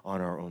ruin on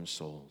our own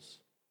souls.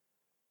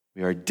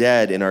 We are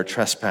dead in our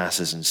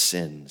trespasses and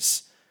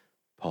sins,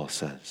 Paul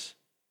says.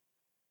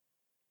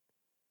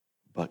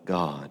 But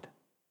God,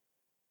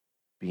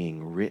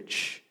 being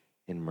rich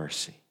in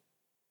mercy,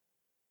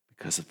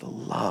 because of the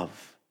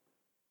love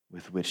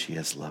with which he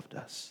has loved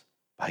us,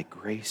 by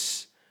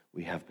grace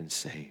we have been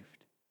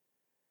saved,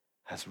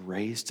 has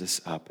raised us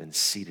up and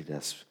seated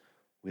us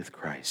with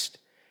Christ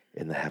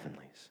in the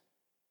heavenlies.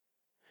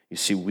 You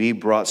see, we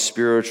brought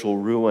spiritual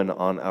ruin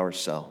on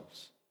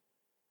ourselves.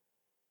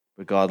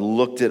 But God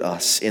looked at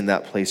us in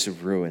that place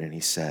of ruin and he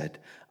said,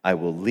 I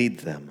will lead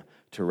them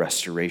to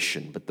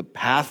restoration. But the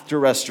path to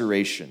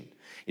restoration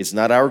is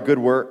not our good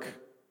work.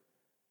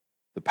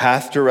 The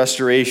path to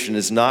restoration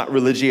is not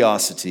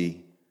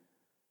religiosity.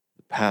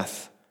 The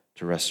path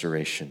to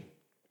restoration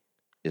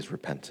is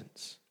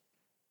repentance.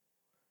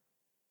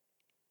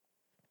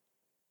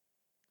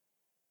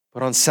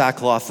 Put on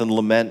sackcloth and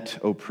lament,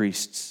 O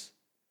priests.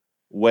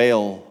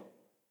 Wail,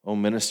 O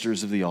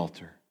ministers of the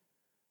altar.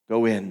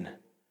 Go in,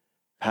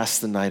 pass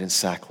the night in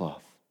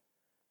sackcloth.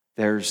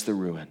 There's the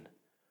ruin.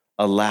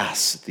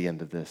 Alas, at the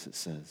end of this, it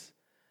says,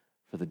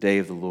 for the day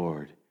of the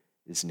Lord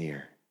is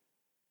near.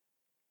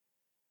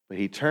 But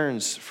he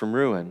turns from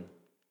ruin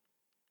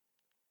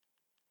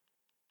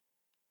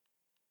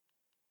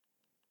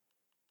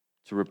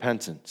to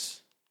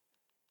repentance.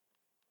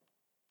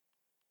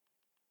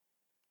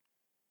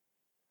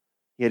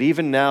 Yet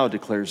even now,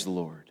 declares the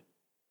Lord,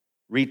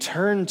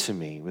 return to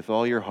me with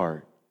all your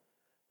heart,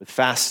 with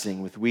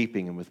fasting, with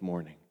weeping, and with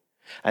mourning,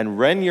 and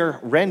rend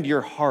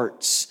your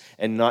hearts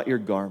and not your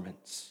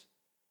garments.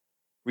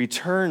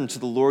 Return to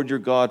the Lord your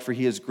God, for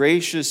he is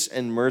gracious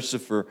and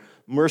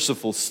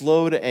merciful,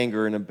 slow to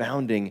anger, and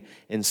abounding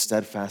in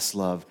steadfast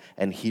love,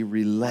 and he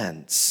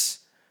relents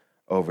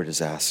over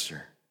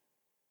disaster.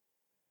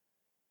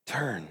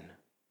 Turn,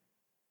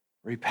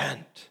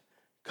 repent,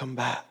 come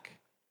back.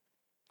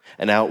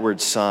 An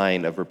outward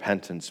sign of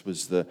repentance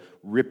was the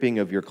ripping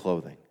of your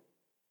clothing.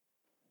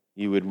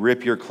 You would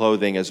rip your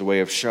clothing as a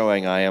way of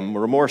showing, I am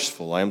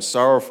remorseful, I am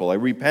sorrowful, I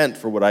repent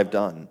for what I've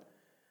done.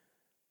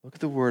 Look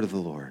at the word of the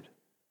Lord.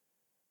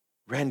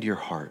 Rend your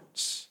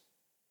hearts,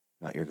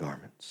 not your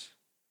garments.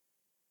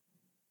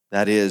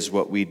 That is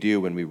what we do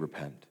when we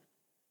repent.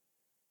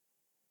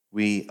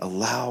 We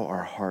allow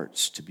our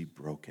hearts to be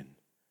broken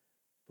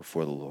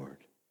before the Lord.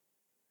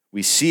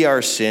 We see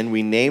our sin,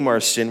 we name our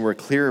sin, we're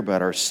clear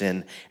about our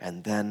sin,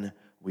 and then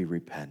we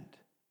repent.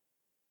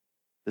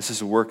 This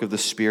is a work of the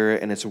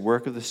Spirit, and it's a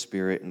work of the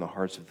Spirit in the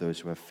hearts of those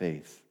who have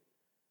faith.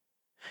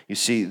 You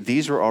see,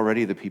 these are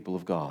already the people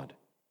of God.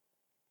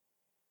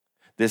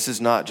 This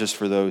is not just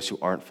for those who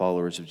aren't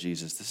followers of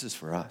Jesus. This is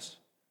for us.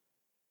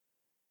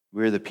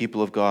 We're the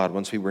people of God.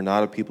 Once we were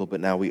not a people, but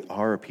now we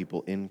are a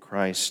people in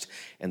Christ.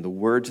 And the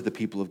word to the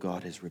people of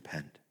God is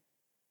repent.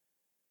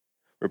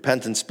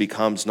 Repentance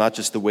becomes not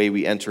just the way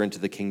we enter into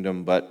the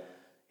kingdom, but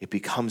it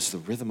becomes the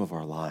rhythm of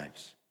our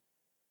lives.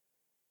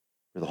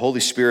 Where the Holy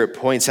Spirit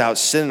points out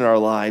sin in our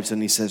lives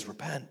and he says,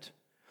 repent.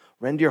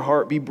 Rend your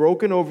heart, be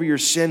broken over your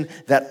sin,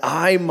 that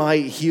I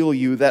might heal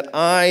you, that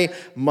I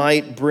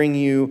might bring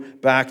you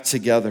back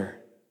together.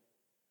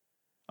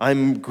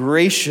 I'm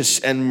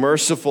gracious and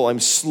merciful. I'm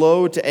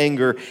slow to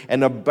anger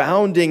and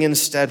abounding in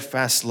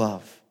steadfast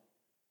love.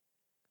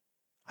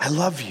 I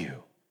love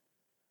you.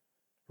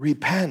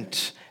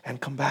 Repent and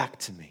come back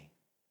to me.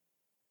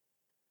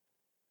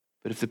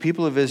 But if the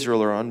people of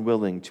Israel are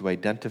unwilling to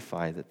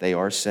identify that they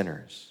are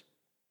sinners,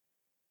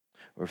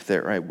 or if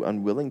they're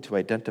unwilling to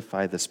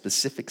identify the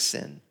specific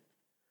sin,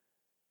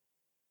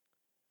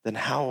 then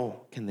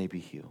how can they be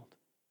healed?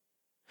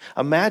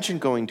 Imagine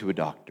going to a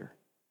doctor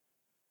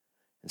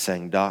and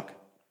saying, Doc,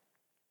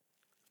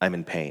 I'm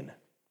in pain.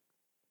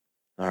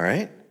 All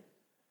right?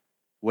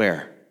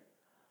 Where?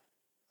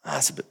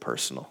 That's a bit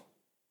personal.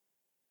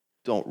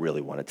 Don't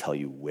really want to tell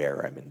you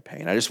where I'm in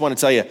pain. I just want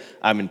to tell you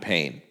I'm in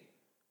pain.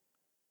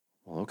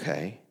 Well,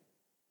 okay.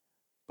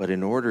 But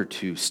in order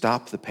to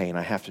stop the pain,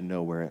 I have to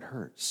know where it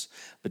hurts.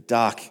 But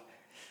Doc,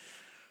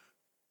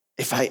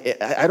 if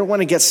I don't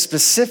want to get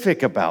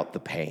specific about the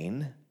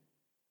pain.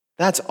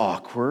 That's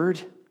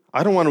awkward.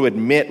 I don't want to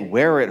admit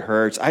where it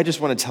hurts. I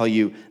just want to tell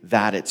you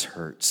that it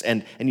hurts.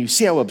 And you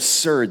see how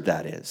absurd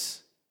that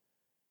is.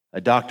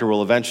 A doctor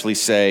will eventually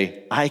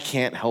say, I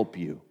can't help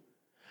you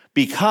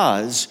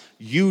because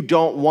you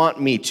don't want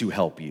me to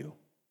help you.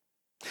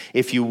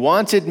 If you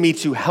wanted me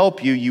to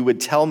help you, you would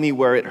tell me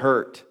where it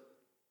hurt.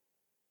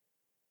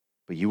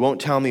 But you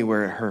won't tell me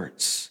where it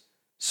hurts,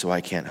 so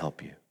I can't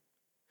help you.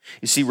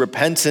 You see,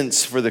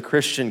 repentance for the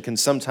Christian can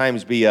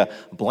sometimes be a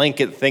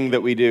blanket thing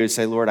that we do.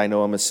 Say, Lord, I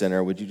know I'm a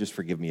sinner. Would you just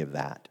forgive me of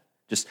that?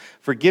 Just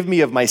forgive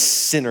me of my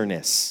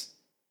sinnerness.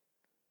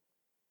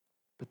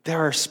 But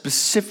there are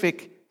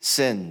specific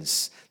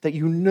sins that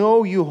you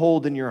know you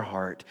hold in your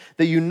heart,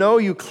 that you know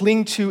you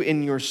cling to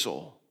in your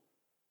soul,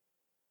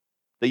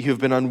 that you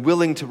have been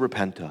unwilling to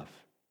repent of.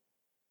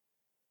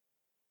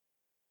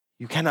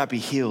 You cannot be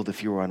healed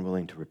if you are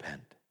unwilling to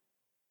repent.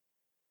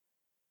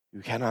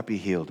 You cannot be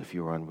healed if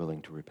you are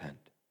unwilling to repent.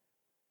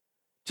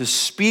 To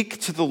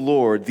speak to the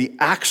Lord the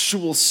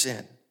actual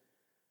sin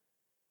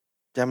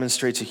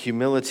demonstrates a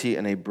humility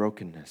and a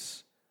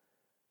brokenness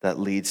that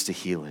leads to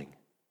healing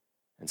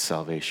and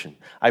salvation.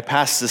 I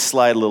passed this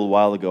slide a little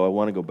while ago. I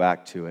want to go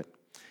back to it.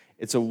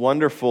 It's a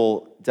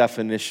wonderful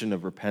definition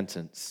of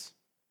repentance.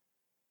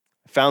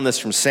 I found this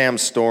from Sam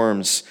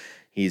Storms.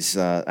 He's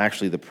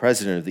actually the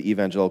president of the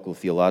Evangelical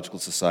Theological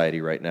Society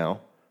right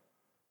now.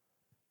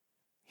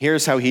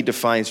 Here's how he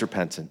defines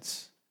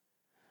repentance.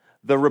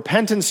 The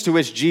repentance to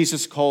which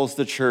Jesus calls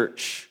the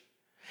church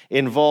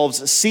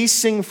involves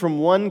ceasing from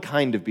one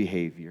kind of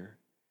behavior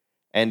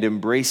and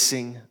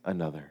embracing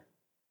another.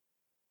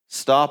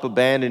 Stop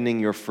abandoning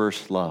your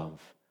first love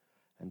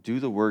and do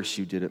the works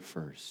you did at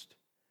first.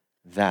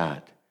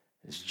 That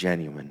is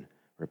genuine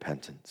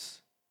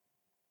repentance.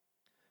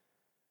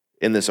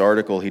 In this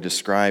article, he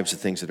describes the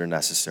things that are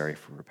necessary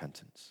for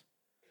repentance.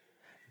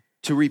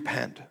 To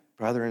repent,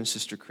 brother and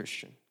sister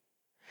Christian,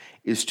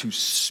 is to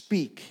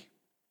speak,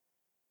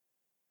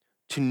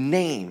 to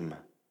name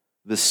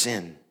the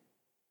sin,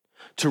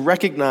 to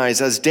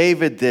recognize, as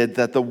David did,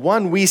 that the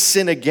one we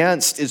sin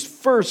against is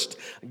first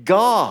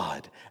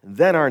God,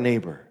 then our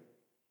neighbor.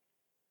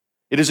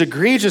 It is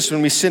egregious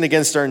when we sin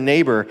against our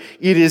neighbor.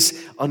 It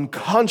is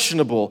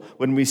unconscionable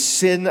when we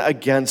sin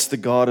against the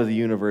God of the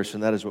universe,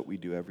 and that is what we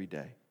do every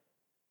day.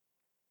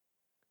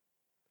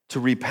 To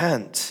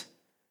repent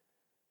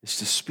is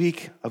to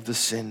speak of the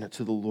sin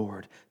to the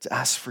Lord, to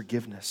ask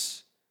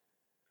forgiveness,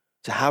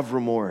 to have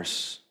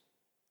remorse,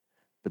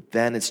 but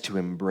then it's to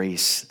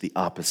embrace the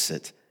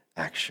opposite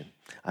action.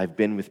 I've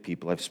been with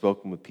people, I've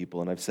spoken with people,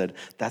 and I've said,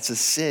 that's a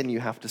sin, you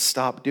have to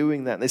stop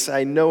doing that. And they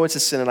say, I know it's a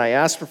sin, and I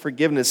ask for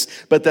forgiveness,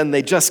 but then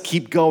they just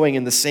keep going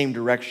in the same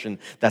direction.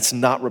 That's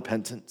not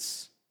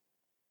repentance.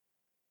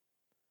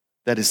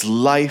 That is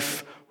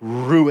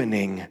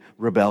life-ruining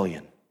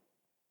rebellion.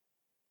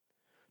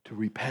 To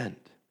repent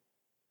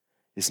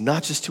is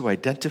not just to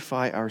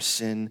identify our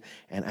sin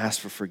and ask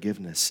for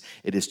forgiveness.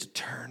 It is to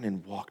turn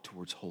and walk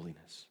towards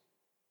holiness.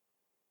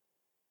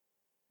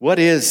 What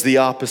is the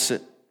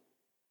opposite?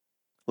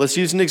 Let's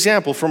use an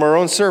example from our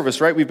own service,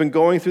 right? We've been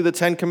going through the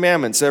 10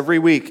 Commandments every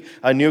week,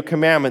 a new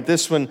commandment.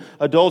 This one,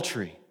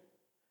 adultery.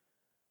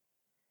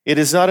 It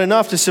is not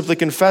enough to simply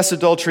confess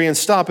adultery and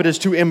stop. It is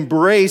to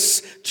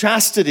embrace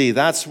chastity.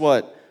 That's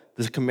what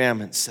the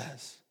commandment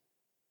says.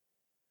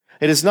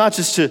 It is not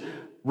just to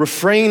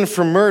refrain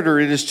from murder.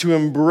 It is to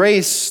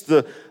embrace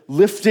the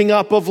lifting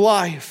up of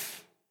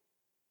life.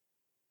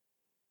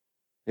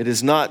 It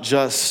is not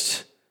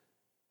just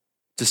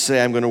to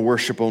say, I'm going to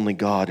worship only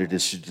God. It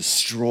is to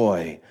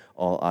destroy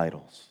all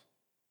idols.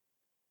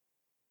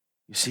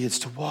 You see, it's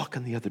to walk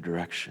in the other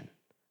direction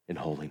in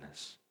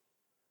holiness.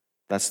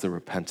 That's the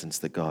repentance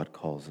that God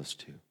calls us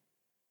to.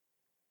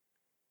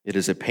 It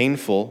is a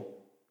painful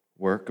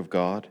work of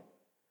God,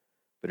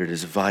 but it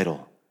is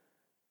vital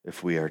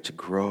if we are to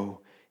grow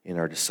in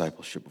our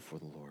discipleship before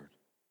the Lord.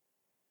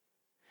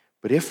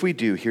 But if we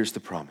do, here's the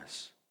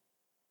promise.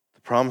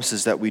 The promise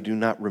is that we do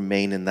not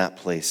remain in that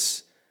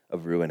place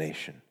of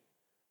ruination,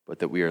 but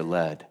that we are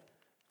led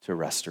to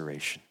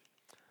restoration.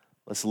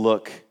 Let's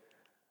look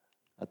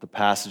at the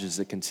passages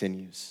that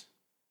continues.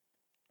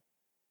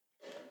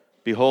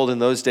 Behold, in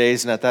those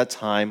days and at that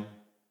time,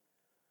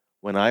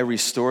 when I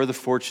restore the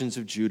fortunes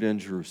of Judah and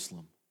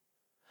Jerusalem,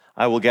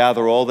 I will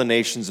gather all the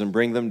nations and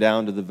bring them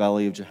down to the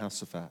valley of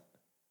Jehoshaphat.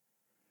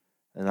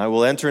 And I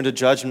will enter into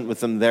judgment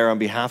with them there on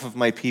behalf of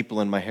my people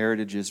and my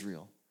heritage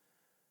Israel,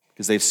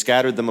 because they've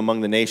scattered them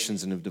among the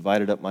nations and have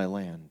divided up my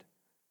land.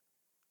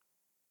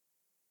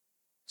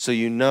 So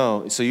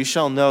you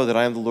shall know that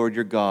I am the Lord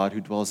your God,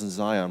 who dwells in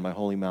Zion, my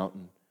holy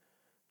mountain.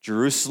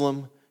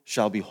 Jerusalem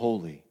shall be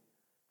holy.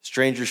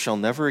 Strangers shall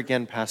never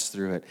again pass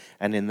through it.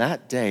 And in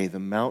that day the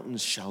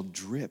mountains shall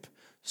drip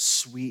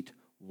sweet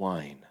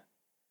wine.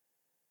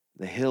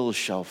 The hills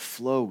shall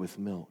flow with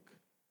milk.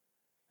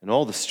 And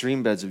all the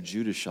stream beds of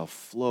Judah shall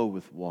flow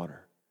with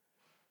water.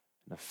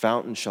 And a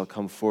fountain shall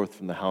come forth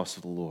from the house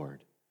of the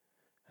Lord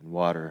and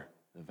water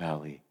the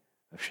valley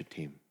of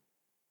Shittim.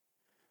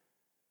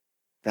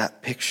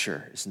 That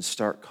picture is in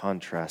stark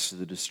contrast to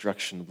the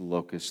destruction of the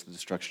locusts, the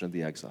destruction of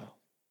the exile.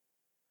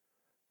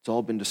 It's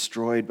all been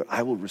destroyed, but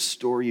I will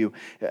restore you.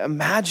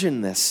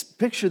 Imagine this.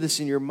 Picture this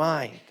in your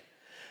mind.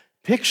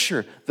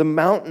 Picture the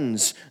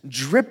mountains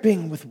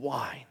dripping with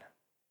wine.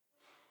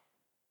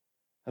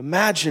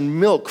 Imagine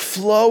milk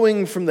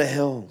flowing from the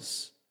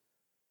hills.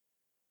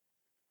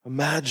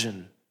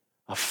 Imagine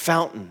a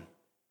fountain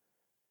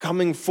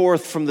coming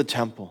forth from the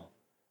temple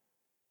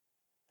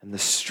and the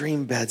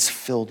stream beds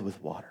filled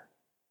with water.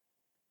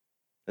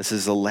 This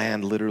is a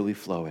land literally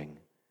flowing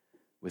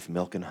with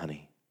milk and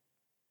honey.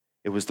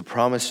 It was the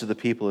promise to the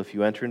people, if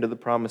you enter into the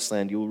promised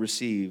land, you will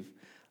receive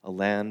a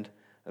land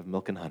of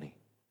milk and honey.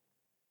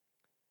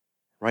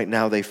 Right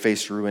now they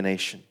face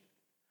ruination,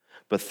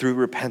 but through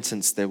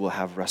repentance they will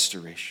have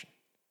restoration.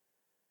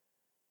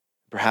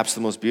 Perhaps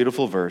the most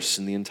beautiful verse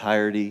in the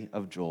entirety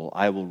of Joel,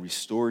 I will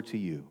restore to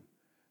you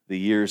the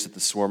years that the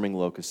swarming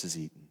locust has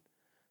eaten,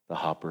 the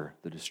hopper,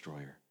 the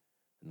destroyer,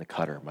 and the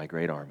cutter, my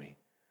great army,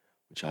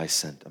 which I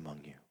sent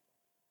among you.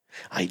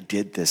 I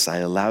did this. I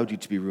allowed you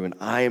to be ruined.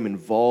 I am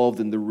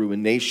involved in the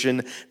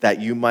ruination that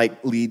you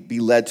might be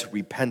led to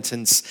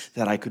repentance,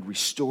 that I could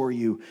restore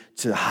you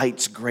to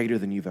heights greater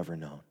than you've ever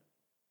known.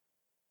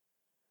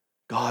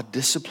 God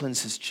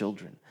disciplines his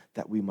children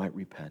that we might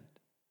repent.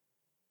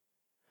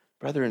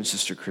 Brother and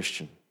sister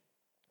Christian,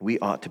 we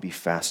ought to be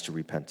fast to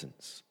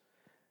repentance.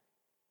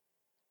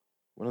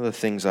 One of the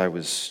things I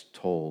was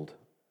told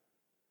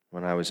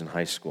when I was in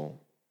high school,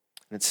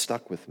 and it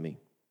stuck with me,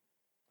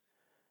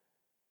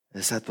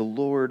 is that the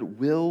Lord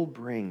will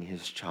bring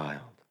his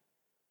child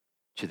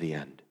to the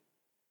end.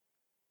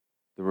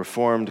 The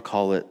Reformed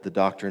call it the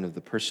doctrine of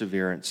the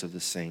perseverance of the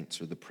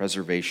saints, or the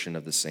preservation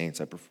of the saints.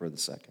 I prefer the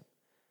second.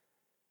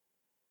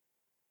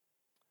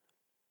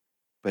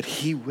 But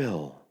he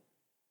will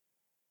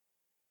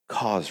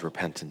cause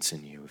repentance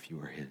in you if you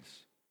are his.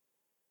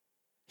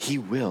 He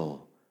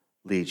will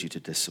lead you to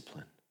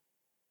discipline.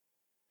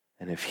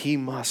 And if he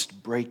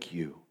must break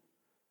you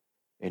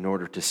in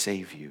order to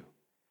save you,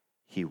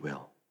 he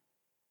will.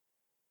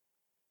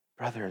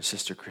 Brother and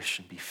sister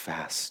Christian, be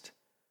fast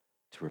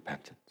to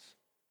repentance.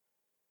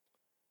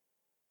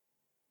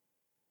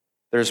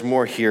 There's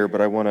more here, but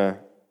I want to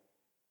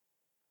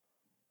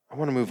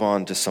move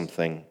on to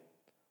something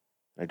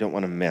I don't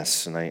want to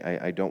miss, and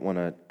I don't want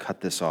to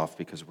cut this off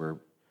because we're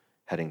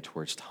heading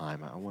towards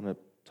time. I want to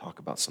talk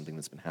about something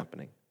that's been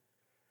happening.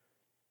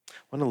 I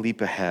want to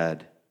leap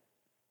ahead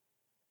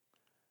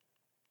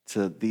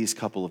to these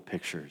couple of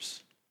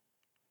pictures.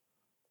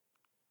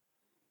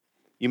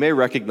 You may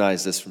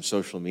recognize this from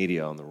social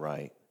media on the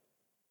right.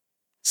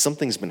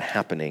 Something's been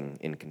happening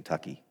in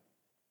Kentucky.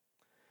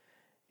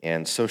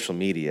 And social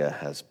media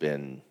has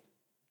been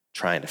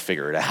trying to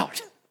figure it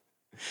out.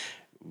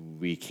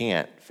 We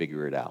can't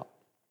figure it out.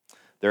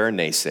 There are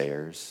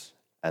naysayers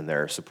and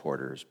there are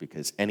supporters,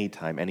 because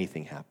anytime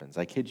anything happens,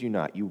 I kid you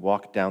not, you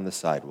walk down the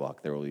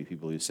sidewalk, there will be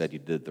people who said you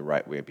did it the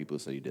right way and people who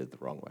said you did it the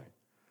wrong way.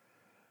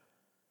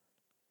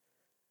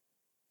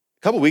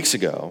 A couple weeks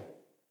ago,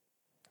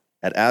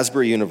 at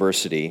Asbury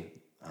University,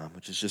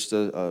 which is just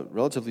a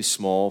relatively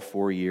small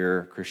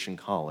 4-year Christian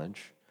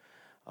college,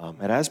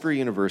 at Asbury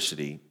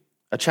University,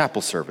 a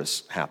chapel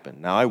service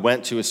happened. Now, I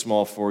went to a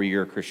small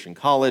 4-year Christian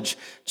college.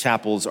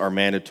 Chapels are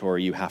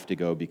mandatory. You have to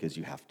go because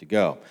you have to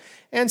go.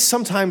 And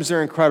sometimes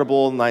they're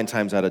incredible. 9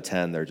 times out of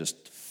 10, they're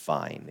just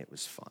fine. It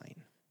was fine.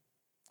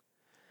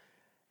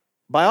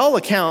 By all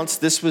accounts,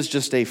 this was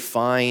just a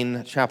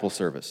fine chapel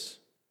service.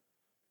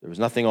 There was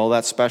nothing all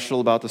that special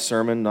about the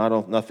sermon,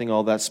 nothing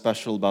all that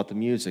special about the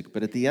music.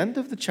 But at the end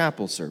of the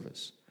chapel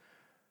service,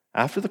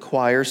 after the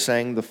choir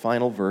sang the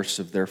final verse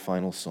of their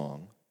final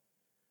song,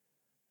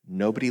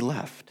 nobody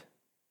left.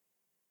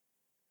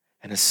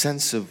 And a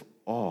sense of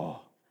awe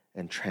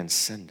and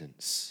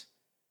transcendence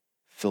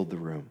filled the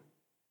room.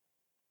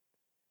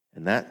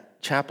 And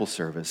that chapel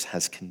service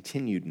has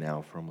continued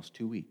now for almost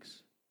 2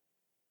 weeks,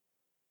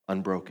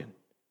 unbroken.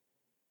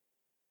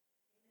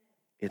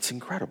 It's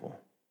incredible.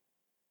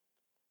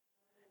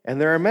 And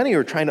there are many who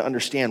are trying to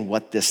understand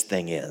what this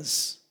thing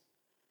is.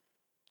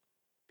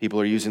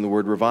 People are using the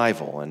word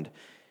revival, and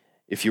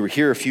if you were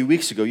here a few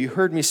weeks ago, you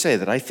heard me say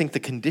that I think the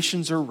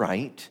conditions are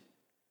right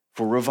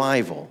for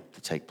revival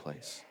to take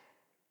place.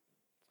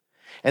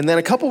 And then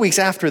a couple weeks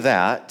after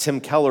that, Tim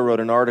Keller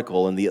wrote an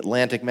article in the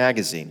Atlantic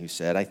magazine who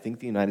said, I think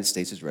the United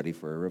States is ready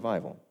for a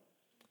revival.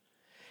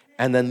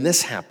 And then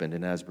this happened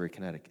in Asbury,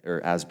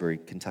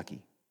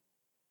 Kentucky.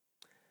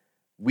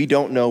 We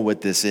don't know what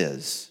this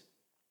is.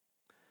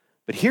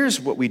 But here's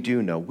what we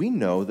do know. We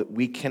know that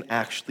we can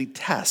actually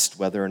test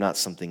whether or not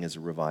something is a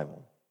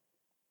revival.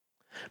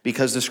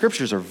 Because the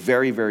scriptures are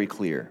very, very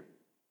clear.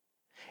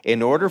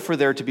 In order for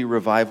there to be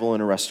revival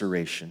and a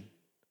restoration,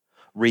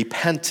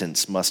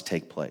 repentance must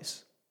take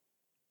place.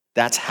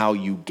 That's how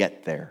you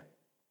get there.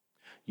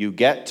 You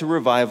get to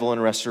revival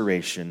and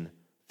restoration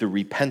through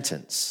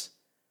repentance.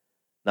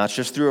 Not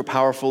just through a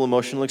powerful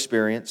emotional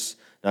experience,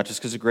 not just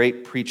because of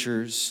great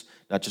preachers,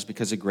 not just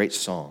because of great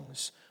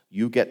songs.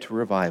 You get to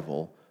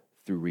revival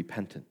through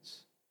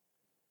repentance.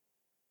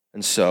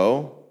 And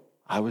so,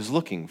 I was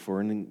looking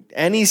for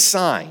any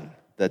sign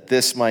that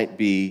this might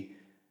be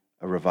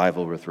a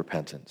revival with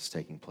repentance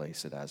taking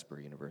place at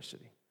Asbury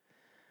University.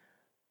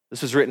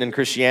 This was written in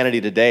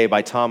Christianity Today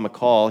by Tom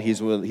McCall.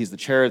 He's the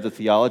chair of the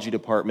theology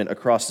department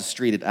across the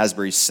street at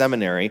Asbury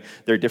Seminary.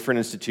 They're different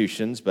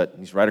institutions, but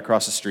he's right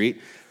across the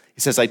street.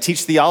 He says, I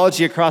teach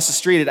theology across the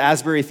street at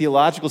Asbury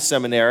Theological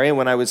Seminary, and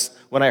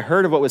when I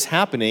heard of what was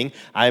happening,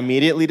 I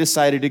immediately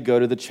decided to go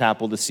to the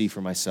chapel to see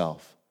for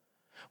myself.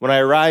 When I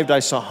arrived, I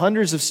saw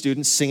hundreds of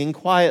students singing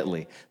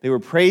quietly. They were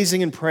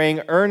praising and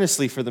praying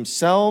earnestly for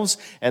themselves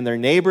and their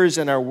neighbors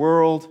and our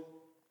world,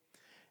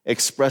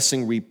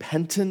 expressing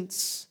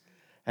repentance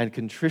and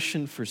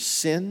contrition for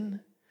sin,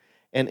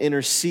 and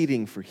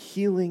interceding for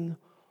healing,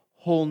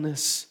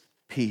 wholeness,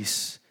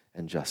 peace,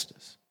 and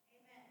justice.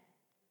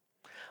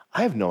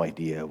 I have no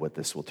idea what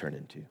this will turn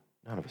into.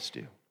 None of us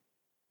do.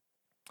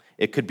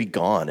 It could be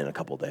gone in a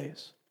couple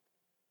days.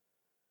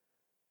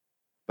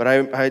 But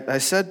I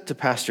said to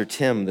Pastor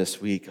Tim this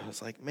week, I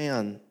was like,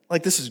 man,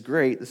 this is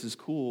great, this is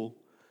cool,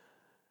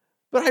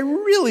 but I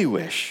really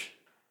wish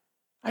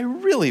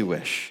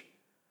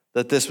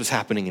that this was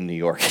happening in New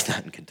York and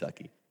not in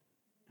Kentucky.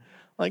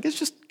 It's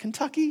just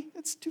Kentucky,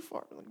 it's too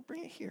far.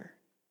 Bring it here.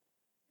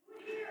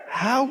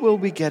 How will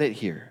we get it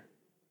here?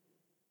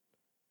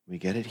 We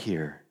get it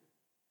here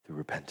through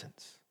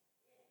repentance.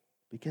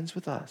 It begins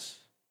with us.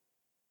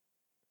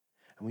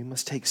 And we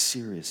must take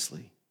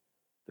seriously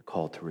the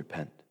call to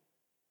repent.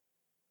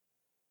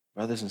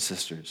 Brothers and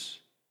sisters,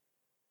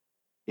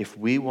 If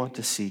we want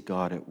to see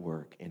God at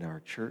work in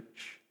our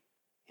church,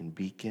 in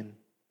Beacon,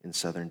 in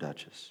Southern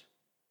Dutchess,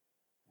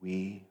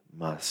 we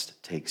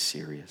must take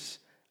serious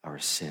our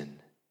sin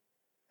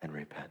and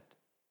repent.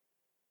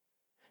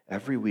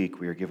 Every week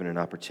we are given an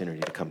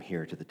opportunity to come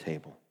here to the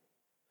table.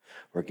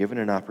 We're given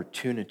an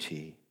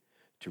opportunity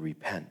to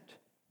repent.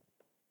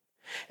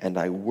 And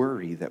I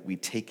worry that we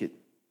take it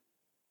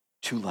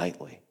too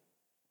lightly.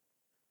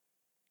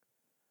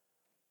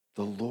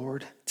 The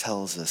Lord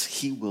tells us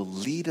He will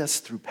lead us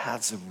through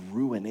paths of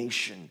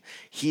ruination.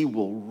 He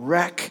will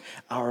wreck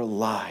our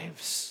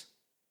lives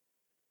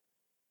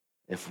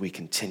if we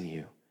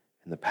continue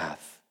in the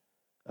path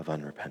of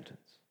unrepentance.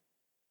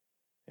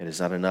 It is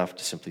not enough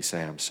to simply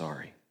say, I'm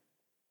sorry.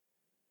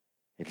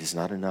 It is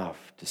not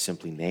enough to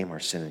simply name our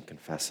sin and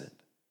confess it.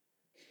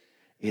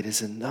 It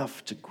is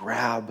enough to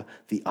grab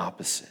the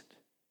opposite.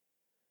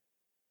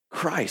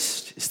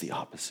 Christ is the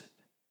opposite.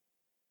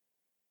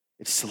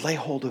 It's to lay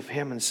hold of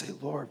Him and say,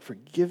 Lord,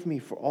 forgive me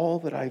for all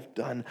that I've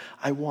done.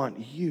 I want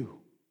You.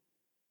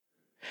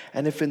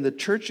 And if in the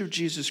Church of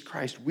Jesus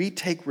Christ we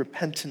take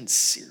repentance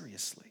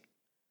seriously,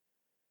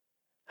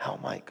 how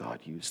might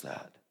God use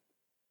that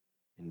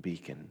in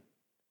Beacon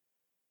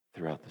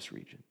throughout this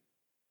region?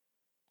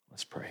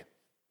 Let's pray.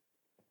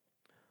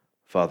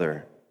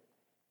 Father,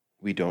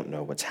 we don't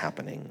know what's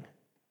happening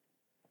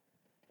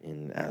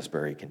in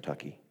Asbury,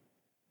 Kentucky,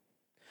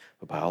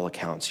 but by all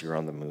accounts, you're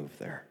on the move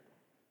there.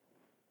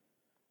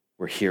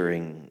 We're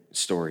hearing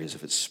stories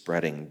of it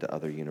spreading to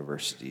other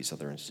universities,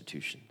 other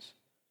institutions.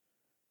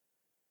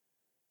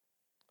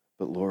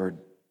 But Lord,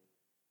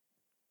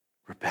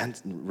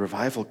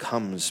 revival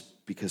comes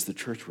because the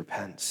church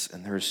repents,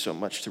 and there is so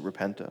much to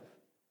repent of.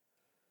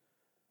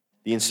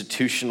 The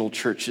institutional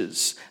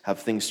churches have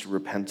things to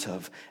repent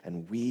of,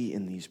 and we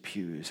in these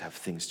pews have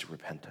things to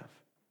repent of.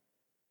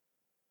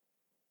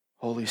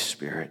 Holy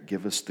Spirit,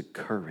 give us the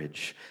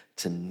courage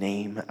to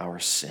name our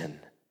sin,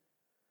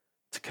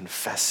 to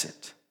confess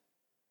it,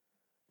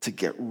 to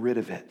get rid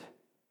of it,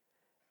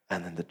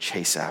 and then to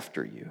chase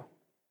after You.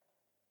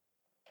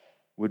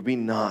 Would we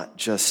not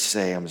just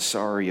say, I'm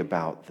sorry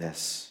about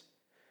this?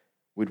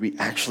 Would we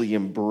actually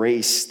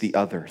embrace the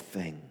other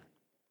thing?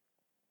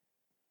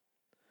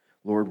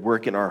 Lord,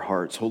 work in our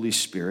hearts. Holy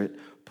Spirit,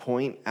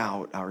 point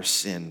out our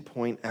sin,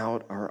 point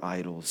out our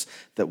idols,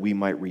 that we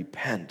might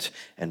repent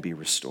and be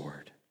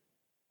restored.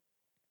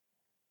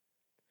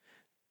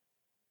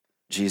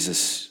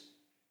 Jesus,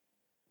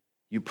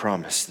 You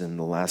promised that in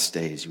the last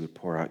days You would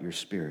pour out Your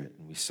Spirit,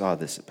 and we saw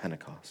this at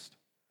Pentecost.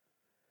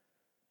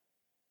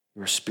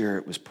 Your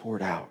Spirit was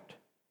poured out,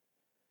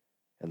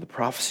 and the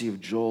prophecy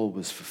of Joel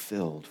was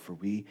fulfilled, for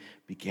we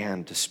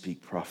began to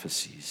speak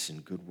prophecies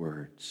and good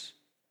words.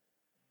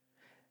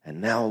 And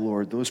now,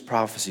 Lord, those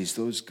prophecies,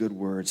 those good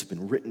words have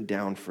been written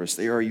down for us.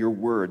 They are Your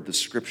word, the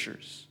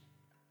Scriptures.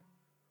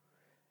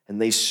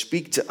 And they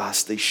speak to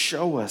us, they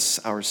show us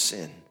our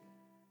sin.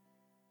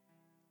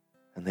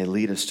 And they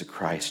lead us to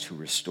Christ who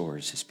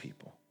restores His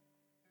people.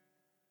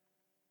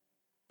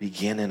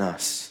 Begin in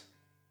us.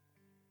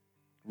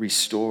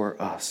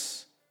 Restore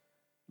us.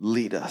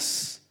 Lead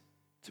us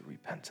to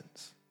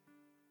repentance.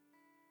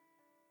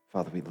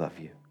 Father, we love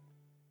You.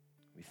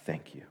 We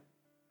thank You.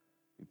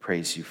 We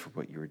praise You for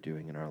what You are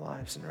doing in our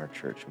lives and in our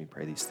church. And we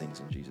pray these things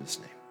in Jesus'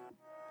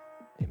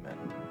 name. Amen.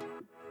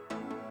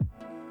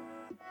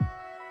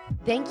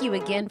 Thank you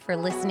again for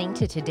listening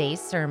to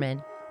today's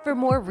sermon. For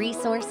more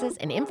resources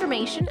and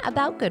information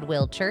about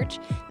Goodwill Church,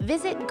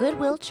 visit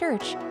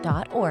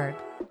goodwillchurch.org.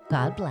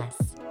 God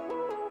bless.